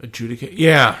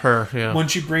 Yeah, her, yeah. When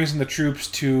she brings in the troops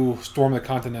to storm the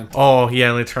Continental. Oh,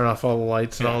 yeah, and they turn off all the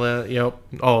lights and all that. Yep.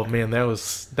 Oh, man, that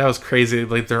was crazy.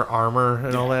 Like, their armor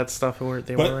and all that stuff they were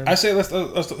wearing. I say let's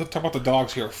talk about the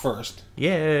dogs here first.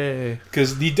 Yay.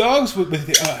 Because the dogs,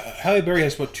 with Halle Berry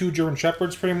has, two German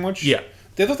Shepherds, pretty much? Yeah.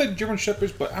 They look like German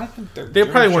Shepherds, but I don't think they're They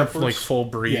German probably Shepherds. weren't, like, full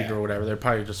breed or whatever. They're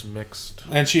probably just mixed.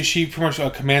 And she pretty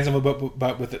much commands them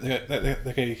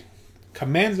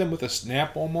commands them with a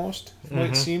snap almost, from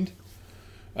what it seemed.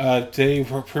 They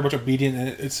were pretty much obedient, and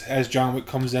it's as John Wick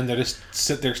comes in, they just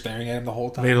sit there staring at him the whole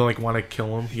time. They like want to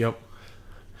kill him. Yep.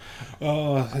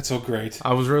 Oh, that's so great.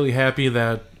 I was really happy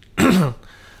that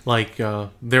like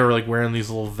they were like wearing these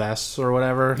little vests or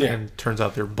whatever, Yeah. and turns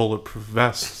out they're bulletproof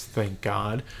vests. Thank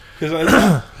God. Because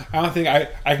I don't think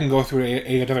I can go through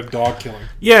another dog killing.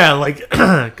 Yeah, like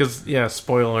because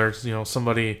spoilers.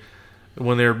 Somebody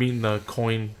when they were beating the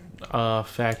coin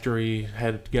factory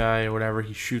head guy or whatever,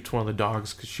 he shoots one of the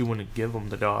dogs because she wouldn't give him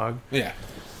the dog. Yeah.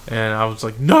 And I was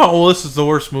like, no, this is the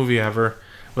worst movie ever.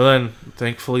 But then,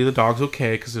 thankfully, the dog's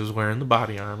okay because it was wearing the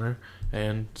body armor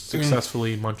and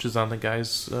successfully munches on the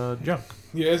guy's junk.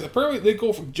 Yeah, apparently they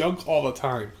go for junk all the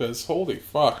time because holy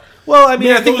fuck. Well, I mean,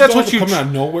 Man, I think those that's dogs what you. are coming out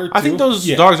of nowhere. Too. I think those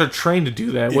dogs are trained to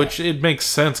do that, Yeah. which it makes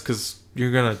sense because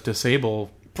you're gonna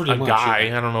disable Pretty a much, guy.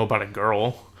 yeah. I don't know about a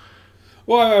girl.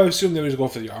 Well, I assume they would just go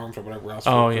for the arms or whatever else.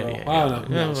 Oh for a yeah, girl. yeah, I don't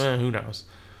know. yeah. Who knows? Who knows?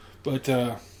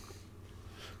 But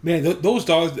man, those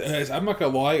dogs. I'm not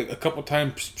gonna lie. A couple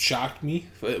times shocked me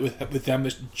with them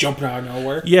just jumping out of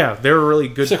nowhere. Yeah, they were really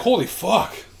good. It's like holy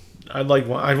fuck. I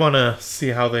want to see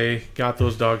how they got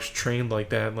those dogs trained like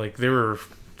that. Like they were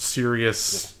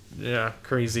serious. Yeah,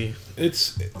 crazy.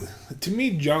 It's to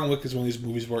me, John Wick is one of these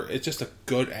movies where it's just a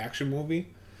good action movie,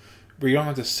 but you don't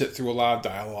have to sit through a lot of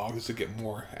dialogue to get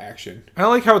more action. I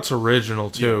like how it's original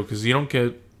too, because you don't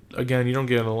get a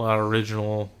lot of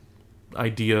original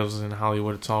ideas in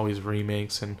Hollywood. It's always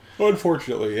remakes, and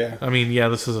Unfortunately, yeah. I mean, yeah,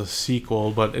 this is a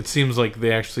sequel, but it seems like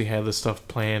they actually had this stuff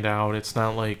planned out. It's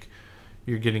not like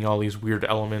you're getting all these weird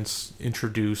elements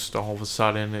introduced all of a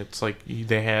sudden. It's like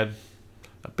they had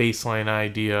a baseline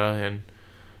idea, and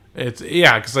it's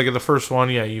because like in the first one,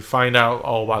 you find out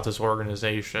all about this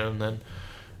organization, then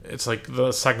it's like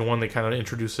the second one they kind of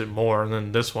introduce it more, and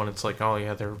then this one it's like, oh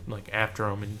yeah, they're like after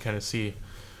them, and you kind of see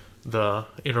the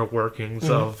inner workings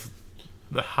of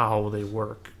how they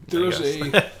work. There's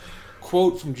a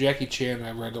quote from Jackie Chan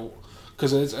I read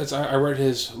because I read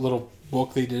his little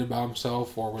book they did about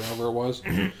himself or whatever it was,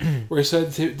 where he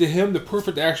said to him the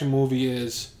perfect action movie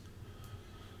is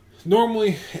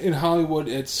normally in Hollywood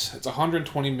it's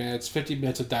 120 minutes, 50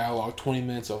 minutes of dialogue, 20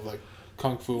 minutes of like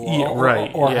kung fu or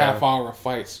a half hour of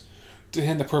fights. To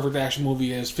him, the perfect action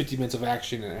movie is 50 minutes of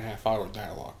action and a half hour of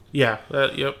dialogue. Yeah,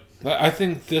 yep. I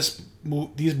think these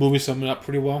movies sum it up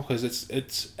pretty well because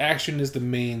it's action is the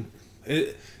main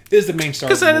star.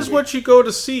 Because that is what you go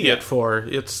to see it for.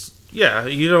 It's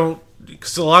you don't,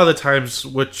 because a lot of the times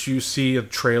what you see in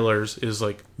trailers is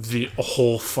like a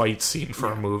whole fight scene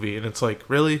for a movie, and it's like,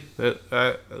 really,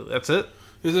 that's it?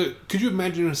 Could you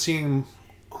imagine seeing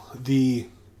the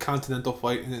Continental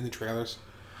fight in the trailers?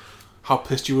 How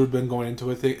pissed you would have been going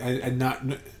into it, and not.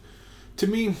 To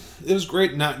me, it was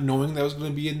great not knowing that was going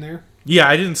to be in there. Yeah,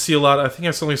 I didn't see a lot. I think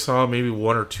I only saw maybe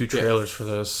one or two trailers for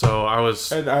this, so I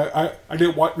was. And I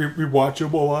didn't rewatch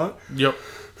them a lot. Yep.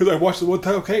 Because I watched it one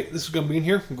time. Okay, this is going to be in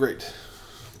here. Great,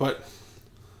 but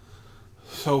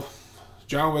so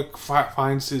John Wick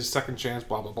finds his second chance.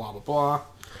 Blah blah blah blah blah.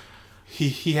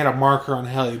 He had a marker on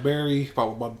Halle Berry. Blah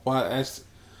blah blah blah.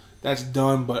 That's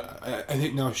done, but I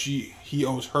think now he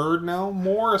owes her now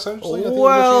more, essentially. I think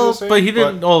Well, saying, but he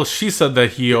didn't. Well, she said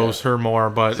that he owes her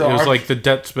more, but So it was like the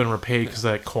debt's been repaid because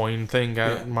that coin thing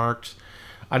got marked.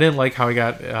 I didn't like how he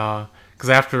got, because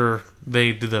after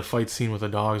they did the fight scene with the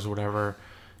dogs or whatever,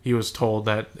 he was told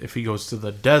that if he goes to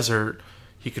the desert,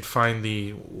 he could find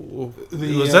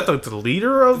was that the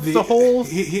leader of the whole?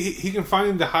 He can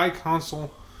find the High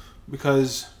Council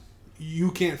because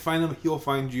you can't find him, he'll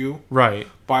find you. Right.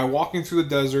 By walking through the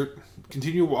desert,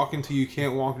 continue walking until you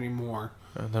can't walk anymore.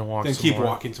 And then keep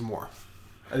walking some more.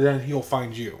 And then he'll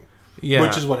find you. Yeah.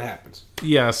 Which is what happens.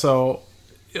 Yeah, so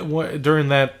during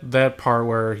that part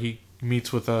where he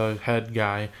meets with a head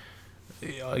guy,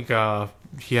 like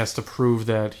he has to prove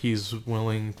that he's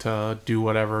willing to do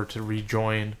whatever to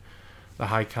rejoin the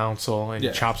High Council, and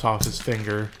he chops off his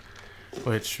finger,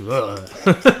 which...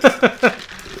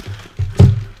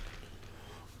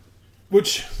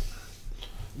 Which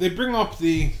they bring up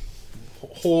the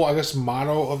whole, I guess,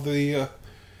 motto of the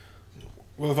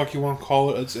what the fuck you want to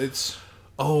call it? It's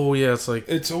oh yeah, it's like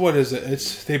what is it?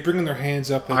 It's they bring their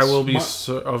hands up. I will be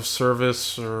of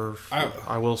service, or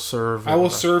I will serve. I will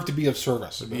serve to be of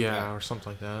service. Yeah, or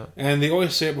something like that. And they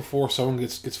always say it before someone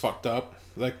gets fucked up.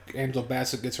 Like Angela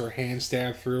Bassett gets her hand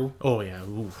stabbed through. Oh yeah,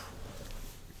 oof.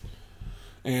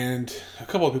 And a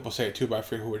couple of people say it too, but I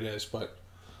forget who it is. But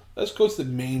let's go to the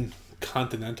main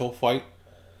Continental fight,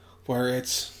 where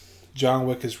it's John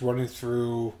Wick is running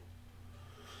through.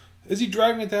 Is he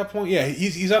driving at that point? Yeah,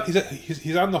 he's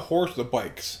on the horse with the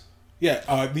bikes,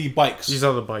 Yeah, the bikes. These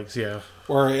are the bikes, yeah.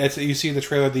 Where you see in the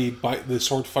trailer the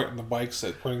sword fight on the bikes.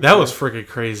 That was freaking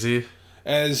crazy.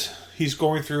 As he's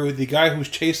going through, the guy who's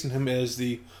chasing him is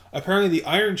apparently the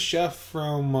Iron Chef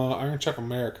from Iron Chef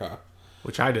America.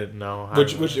 Which I didn't know.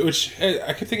 Which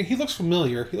I kept thinking, he looks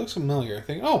familiar. I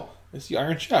think, oh, it's the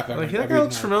Iron Chef. That guy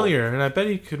looks familiar, and I bet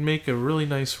he could make a really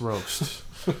nice roast.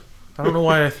 I don't know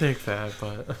why I think that,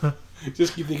 but...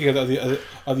 Just keep thinking of the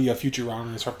Futurama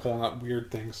and start pulling out weird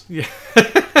things. Yeah.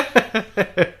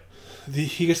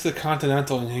 He gets to the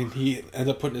Continental and he ends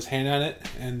up putting his hand on it,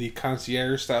 and the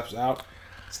concierge steps out.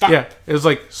 Stop! Yeah, it was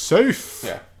like, safe!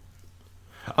 Yeah.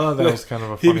 I thought that was kind of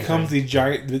a funny He becomes thing.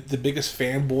 the biggest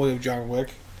fanboy of John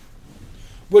Wick.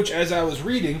 Which, as I was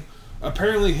reading,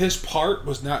 apparently his part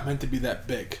was not meant to be that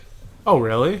big. Oh,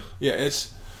 really? Yeah,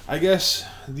 I guess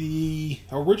the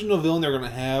original villain they're going to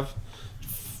have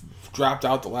dropped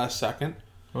out the last second.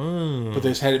 But they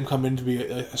just had him come in to be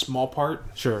a small part.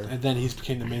 Sure. And then he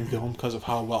became the main villain because of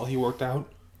how well he worked out.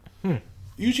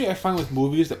 Usually I find with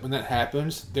movies that when that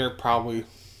happens, they're probably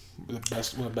one of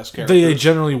the best characters. They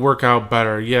generally work out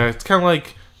better. Yeah, it's kind of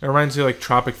like, it reminds me of like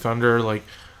Tropic Thunder. Like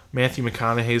Matthew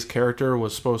McConaughey's character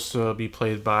was supposed to be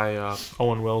played by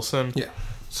Owen Wilson. Yeah.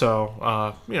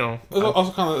 So, It was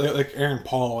also kind of like Aaron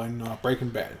Paul in Breaking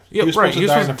Bad. Yeah, he was right.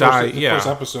 supposed to die in the yeah. first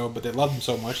episode, but they loved him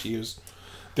so much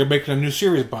they're making a new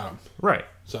series about him. Right.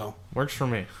 So works for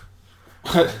me.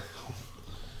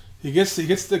 he gets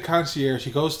the concierge.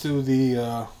 He goes to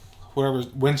the whatever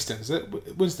Winston. Is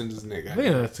it Winston? Is the name guy? I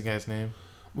think that's the guy's name.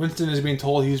 Winston is being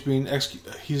told he's being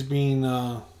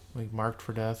like marked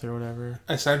for death or whatever.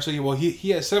 Essentially, well,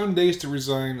 he has 7 days to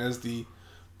resign as the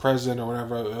president or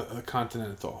whatever of the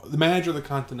Continental, the manager of the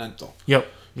Continental. Yep.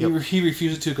 He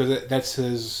refuses to because that's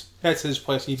his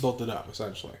place. He built it up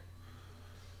essentially.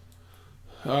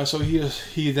 So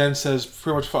he then says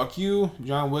pretty much, "Fuck you,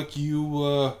 John Wick.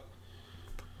 You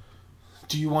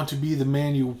do you want to be the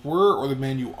man you were or the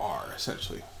man you are?"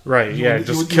 Essentially, right?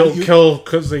 Just kill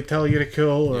because they tell you to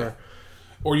kill,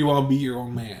 or you want to be your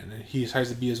own man. And he decides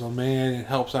to be his own man and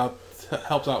helps out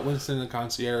Winston the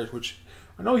concierge, which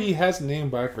I know he has a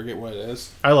name, but I forget what it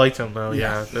is. I liked him though.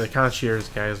 Yeah, the concierge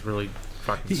guy is really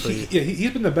fucking sweet.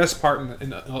 He's been the best part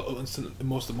in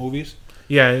most of the movies.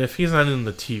 Yeah, if he's not in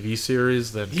the TV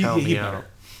series, then count me out.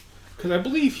 Because I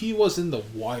believe he was in The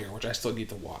Wire, which I still need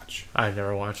to watch. I've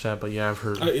never watched that, but yeah, I've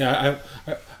heard.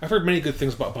 I've heard many good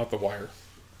things about The Wire.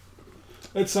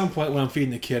 At some point when I'm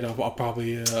feeding the kid, I'll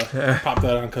probably pop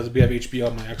that on because we have HBO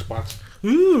on my Xbox.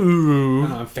 Ooh, I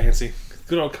know, I'm fancy.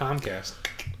 Good old Comcast.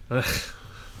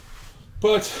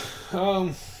 But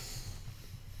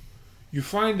you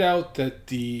find out that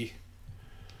the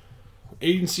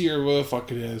agency or whatever the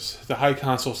fuck it is, the High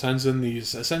Council sends in their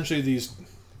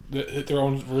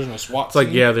own version of SWAT team.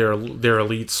 It's like, their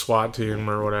elite SWAT team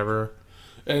or whatever.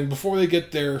 And before they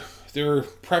get there, they're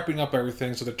prepping up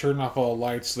everything, so they're turning off all the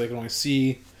lights so they can only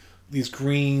see these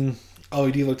green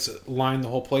LED lights line the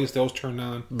whole place. Those turn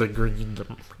on. The green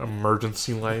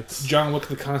emergency lights. John Wick,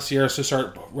 the concierge, to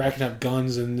start racking up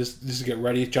guns and this to get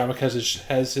ready. John Wick has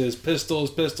his pistols,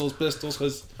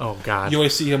 because oh god, you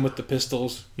always see him with the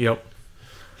pistols. Yep.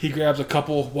 He grabs a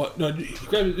couple. He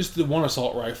grabs just the one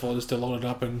assault rifle just to load it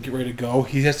up and get ready to go.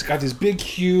 He has got this big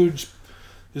huge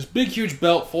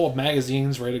belt full of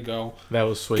magazines ready to go. That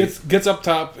was sweet. Gets up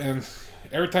top, and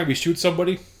every time he shoots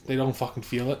somebody, they don't fucking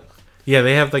feel it. Yeah,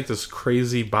 they have like this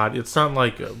crazy body. It's not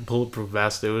like a bulletproof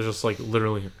vest. It was just like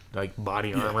literally like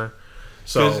body armor.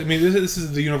 So I mean, this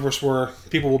is the universe where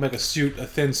people will make a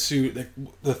thin suit.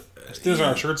 Those are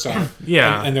our shirts on.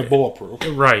 Yeah, and they're bulletproof.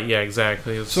 Right. Yeah.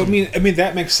 Exactly. So I mean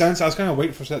that makes sense. I was kind of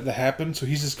waiting for that to happen. So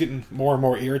he's just getting more and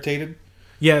more irritated.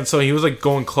 Yeah, and so he was like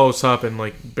going close up and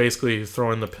like basically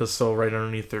throwing the pistol right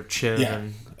underneath their chin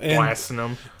and blasting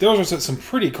them. Those are some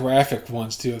pretty graphic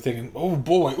ones too. Thinking, oh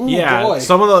boy, boy.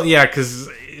 Some of the because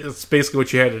it's basically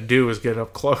what you had to do is get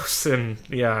up close, and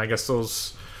yeah, I guess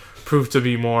those proved to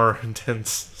be more intense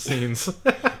scenes.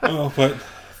 Oh, but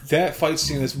that fight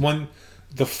scene is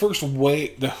the first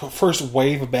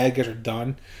wave of bad guys are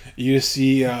done. You just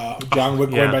see John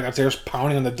Wick going back downstairs,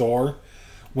 pounding on the door.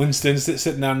 Winston's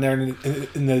sitting down there in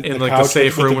the like couch the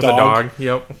safe room with the dog.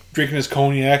 Yep, drinking his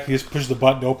cognac. He just pushes the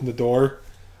button to open the door.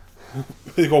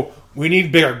 They go, "We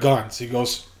need bigger guns." He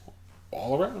goes,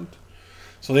 "All around."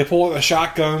 So they pull out the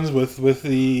shotguns with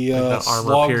the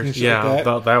armor pierce. And shit like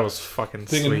that. That was fucking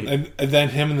sweet. And then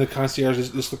him and the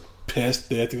concierge just look pissed.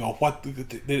 They have to go, "What?"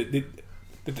 They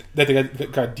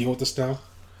got to deal with this now.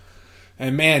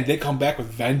 And man, they come back with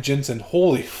vengeance. And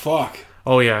holy fuck.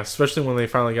 Oh yeah, especially when they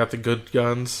finally got the good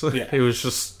guns. Yeah. It was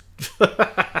just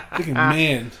thinking,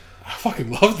 man, I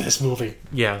fucking love this movie.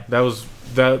 Yeah, that was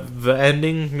the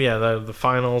ending. Yeah, the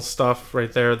final stuff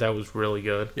right there. That was really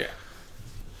good. Yeah.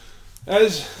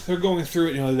 As they're going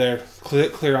through it, they're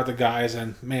clear out the guys,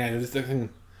 and man, this thing,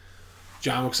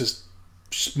 John Wick's just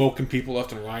smoking people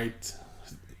left and right.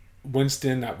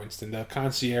 The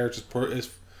concierge is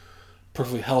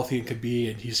perfectly healthy and could be,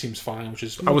 and he seems fine, which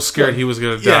is... I was scared he was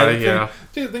going to die, yeah.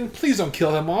 Then please don't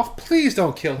kill him off. Please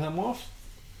don't kill him off.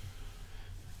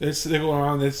 They go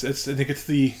around, I think it's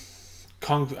the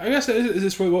Kung Fu... I guess, is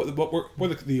this where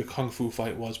the Kung Fu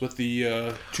fight was, with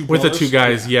the two brothers? With the two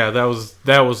guys, yeah, that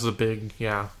was the big,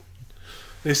 yeah.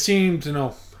 They seemed,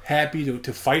 happy to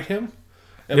fight him.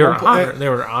 They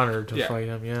were honored to fight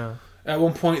him, yeah. At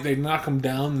one point, they knock him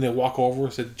down and they walk over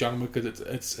and said, "John Wick,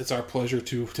 it's our pleasure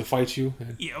to fight you."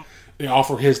 And they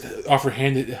offer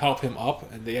hand to help him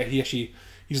up, and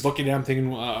he's looking at him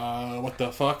thinking, "What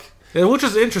the fuck?" Yeah, which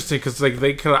is interesting because they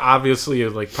could have obviously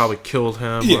probably killed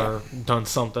him or done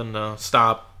something to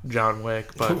stop John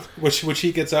Wick, but which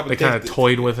he gets up. They kind of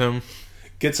toyed with him.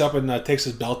 Gets up and takes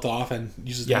his belt off and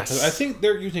uses. Yes. I think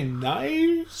they're using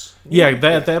knives. Yeah,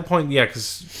 at that point,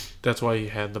 because that's why he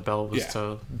had the belt, was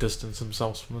to distance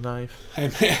themselves from the knife.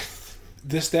 And man,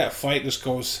 that fight just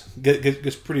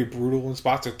gets pretty brutal, and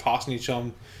spots are tossing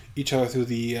each other through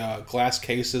the glass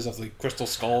cases of the crystal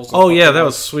skulls. Oh yeah, that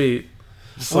was sweet.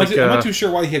 I'm not too sure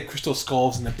why he had crystal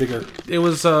skulls in the bigger. It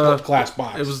was glass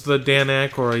box. It was the Dan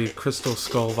Aykroyd crystal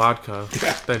skull vodka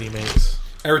that he makes.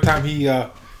 Every time he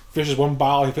fishes one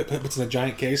bottle, he puts in a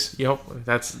giant case. Yep,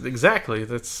 that's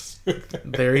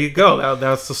there you go.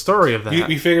 That's the story of that.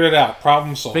 We figured it out.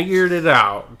 Problem solved. Figured it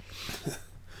out.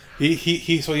 So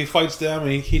he fights them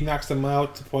and he knocks them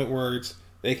out to the point where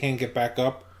they can't get back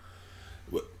up.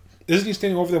 Isn't he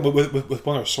standing over them with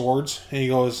one of their swords? And he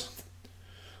goes,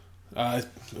 "It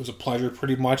was a pleasure,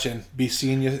 pretty much, and be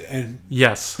seeing you." And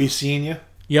yes, be seeing you.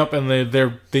 Yep, and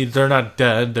they're not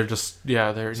dead. They're just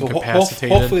they're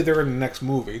incapacitated. Hopefully, they're in the next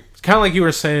movie. It's kind of like you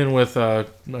were saying with I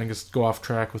guess go off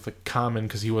track with the Common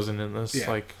because he wasn't in this.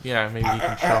 Yeah. Maybe he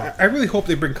can show. I really hope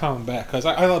they bring Common back because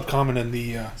I love Common in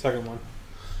the second one,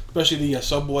 especially the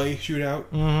subway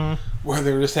shootout where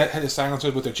they just had the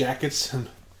silencers with their jackets. And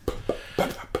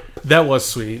that was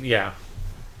sweet. Yeah.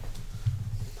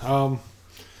 But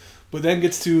then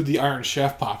gets to the Iron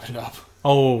Chef popping up.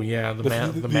 Oh yeah,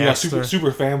 the master,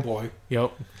 super fanboy.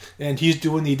 Yep, and he's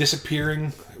doing the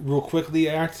disappearing real quickly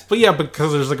act. But yeah,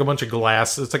 because there's a bunch of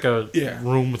glass. It's like a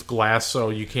room with glass, so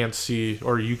you can't see,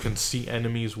 or you can see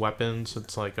enemies' weapons.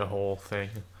 It's like a whole thing.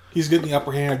 He's getting the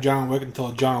upper hand of John Wick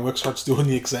until John Wick starts doing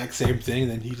the exact same thing.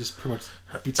 And then he just pretty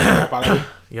much beats the crap out of him.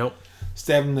 Yep.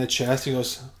 Stab him in the chest. He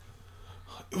goes,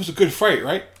 "It was a good fight,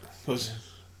 right?" He goes,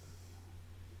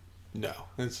 "No,"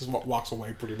 and just walks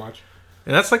away pretty much.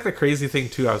 And that's like the crazy thing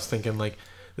too. I was thinking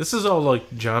this is all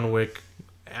like John Wick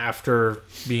after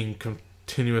being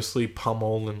continuously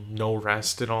pummeled and no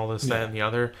rest and all this, that, and the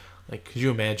other. Like, could you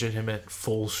imagine him at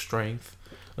full strength?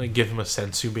 Like, give him a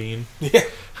sensu bean. Yeah.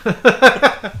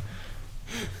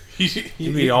 He'd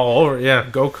be all over. Yeah,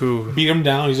 Goku. Beat him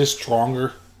down. He's just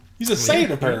stronger. He's a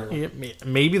Saiyan, apparently.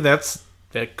 Maybe that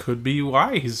could be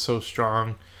why he's so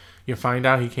strong. You find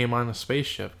out he came on a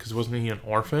spaceship because wasn't he an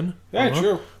orphan? Yeah,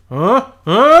 true.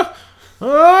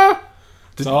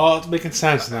 It's making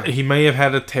sense now. He may have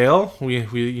had a tail.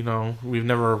 We've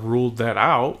never ruled that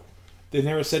out. They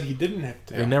never said he didn't have a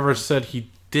tail. They never said he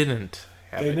didn't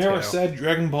have a tail. They never said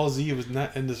Dragon Ball Z was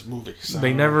not in this movie. So.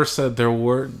 They never said there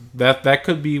were... That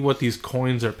could be what these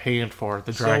coins are paying for,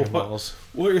 the Dragon Balls.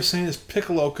 What you're saying is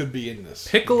Piccolo could be in this.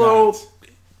 Piccolo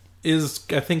is,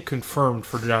 I think, confirmed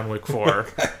for John Wick 4.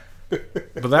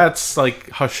 But that's like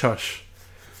hush-hush.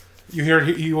 You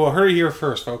will hear it here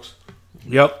first, folks.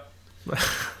 Yep.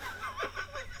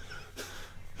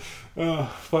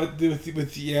 But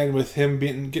with the end, with him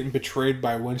getting betrayed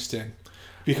by Winston,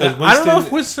 because Winston, I don't know if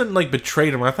Winston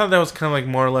betrayed him. I thought that was kind of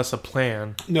more or less a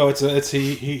plan. No,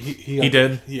 he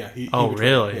did. Yeah.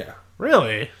 Really? Yeah.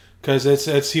 Really?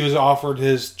 Because he was offered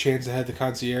his chance to have the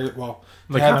concierge. Well,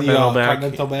 the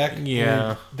Continental back.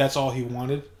 Yeah. That's all he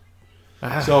wanted.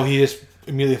 So he just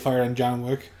immediately fired on John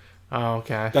Wick. Oh,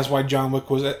 okay. That's why John Wick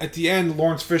was... At the end,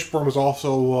 Lawrence Fishburne was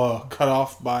also cut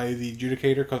off by the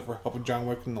adjudicator because we're helping John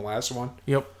Wick in the last one.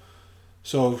 Yep.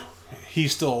 So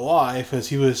he's still alive because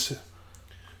he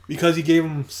gave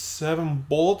him 7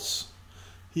 bullets,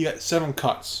 he got 7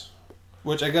 cuts.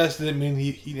 Which I guess didn't mean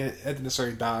he hadn't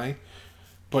necessarily die,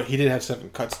 but he did have 7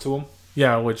 cuts to him.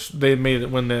 Yeah, which they made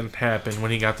it when that happened.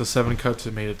 When he got the 7 cuts,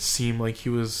 it made it seem like he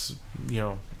was,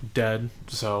 dead.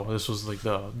 So this was like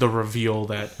the reveal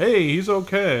that, hey, he's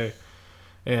okay.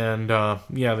 And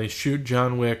they shoot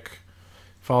John Wick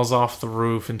falls off the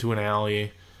roof into an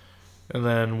alley. And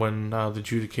then when the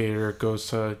adjudicator goes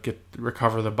to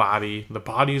recover the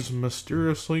body's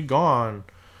mysteriously gone.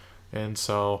 And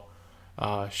so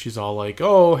she's all like,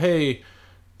 "Oh, hey,"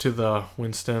 to the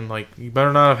Winston, like, "You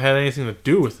better not have had anything to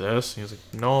do with this." And he's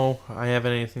like, "No, I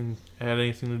haven't had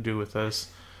anything to do with this."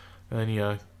 And then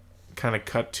you kind of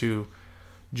cut to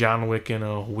John Wick in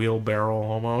a wheelbarrow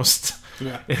almost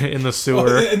in the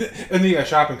sewer. In the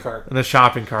shopping cart. In the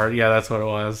shopping cart, yeah, that's what it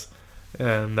was.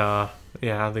 And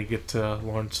they get to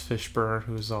Lawrence Fishburne,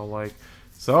 who's all like,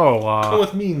 "So, come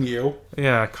with me, Neo."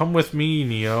 Yeah, come with me,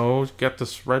 Neo. Get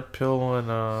this red pill and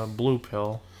a blue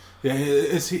pill. Yeah,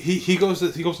 he goes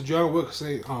to John Wick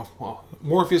saying,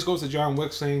 Morpheus goes to John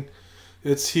Wick saying,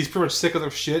 he's pretty much sick of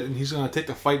their shit and he's gonna take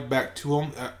the fight back to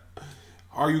him.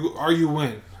 Are you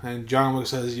in? And John Wick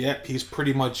says, "Yep, he's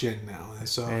pretty much in now."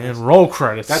 And roll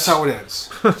credits. That's how it ends.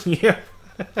 Yeah.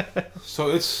 So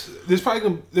there's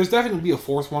definitely gonna be a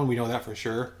fourth one. We know that for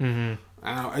sure. Mm-hmm.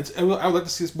 I would like to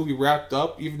see this movie wrapped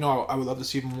up, even though I would love to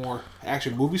see more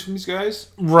action movies from these guys.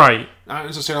 Right. Not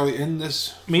necessarily in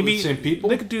this. Maybe the same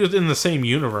people. They could do it in the same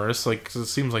universe, like, 'cause it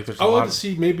seems like there's. I would like to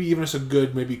see maybe even just a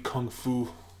good kung fu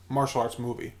martial arts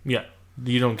movie. Yeah,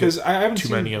 you don't get too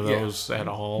many of those at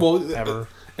all. Well, ever.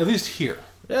 At least here.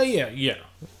 Yeah.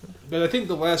 But I think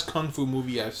the last kung fu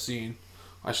movie I've seen,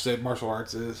 I should say martial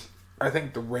arts, is I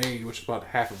think The Raid, which is about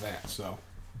half of that. So,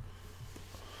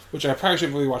 which I probably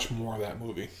should really watch more of that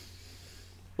movie.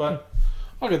 But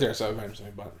I'll get there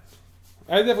eventually. But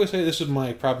I definitely say this is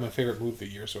probably my favorite movie of the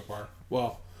year so far.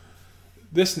 Well,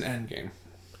 this and Endgame.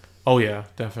 Oh yeah,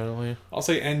 definitely. I'll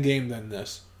say Endgame then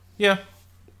this. Yeah,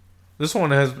 this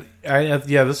one has.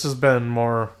 This has been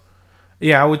more.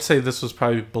 Yeah, I would say this was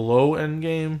probably below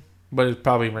Endgame, but it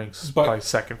probably ranks probably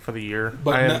second for the year.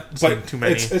 But I haven't seen too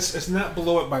many. It's not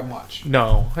below it by much.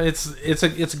 No, it's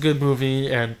a good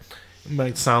movie, and it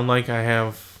might sound like I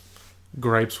have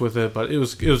gripes with it, but it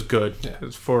was good. Yeah.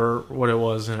 It's for what it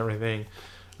was and everything.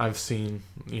 I've seen,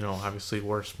 obviously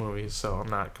worse movies, so I'm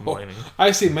not complaining. Well,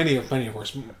 I've seen many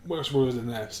worse movies than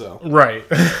that. So right.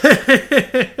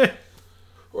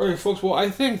 All right, folks. Well, I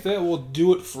think that will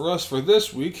do it for us for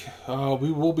this week.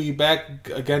 We will be back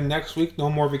again next week. No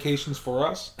more vacations for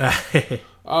us.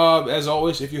 As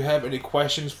always, if you have any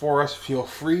questions for us, feel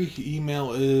free.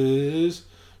 Email is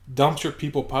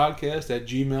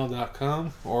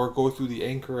dumpsterpeoplepodcast@gmail.com or go through the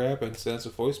Anchor app and send us a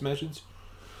voice message.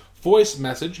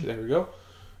 There we go.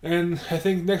 And I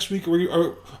think next week are we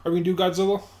going to do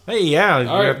Godzilla? Hey, yeah.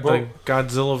 All right, the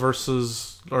Godzilla versus...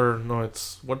 Or, no,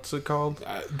 what's it called?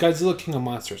 Godzilla King of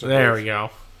Monsters. There we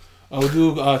go. We'll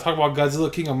do talk about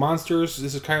Godzilla King of Monsters.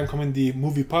 This is kind of coming the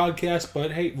movie podcast,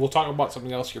 but hey, we'll talk about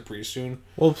something else here pretty soon.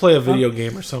 We'll play a video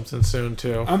game or something soon,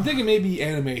 too. I'm thinking maybe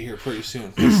anime here pretty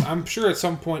soon. I'm sure at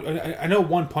some point... I know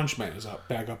One Punch Man is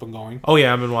back up and going. Oh,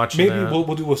 yeah, I've been watching maybe that. we'll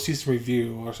do a season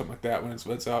review or something like that when it's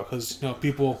out, because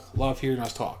people love hearing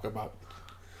us talk about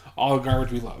all the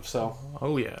garbage we love. So,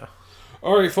 oh, yeah.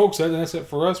 All right, folks, that's it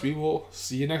for us. We will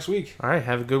see you next week. All right,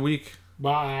 have a good week.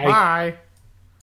 Bye. Bye.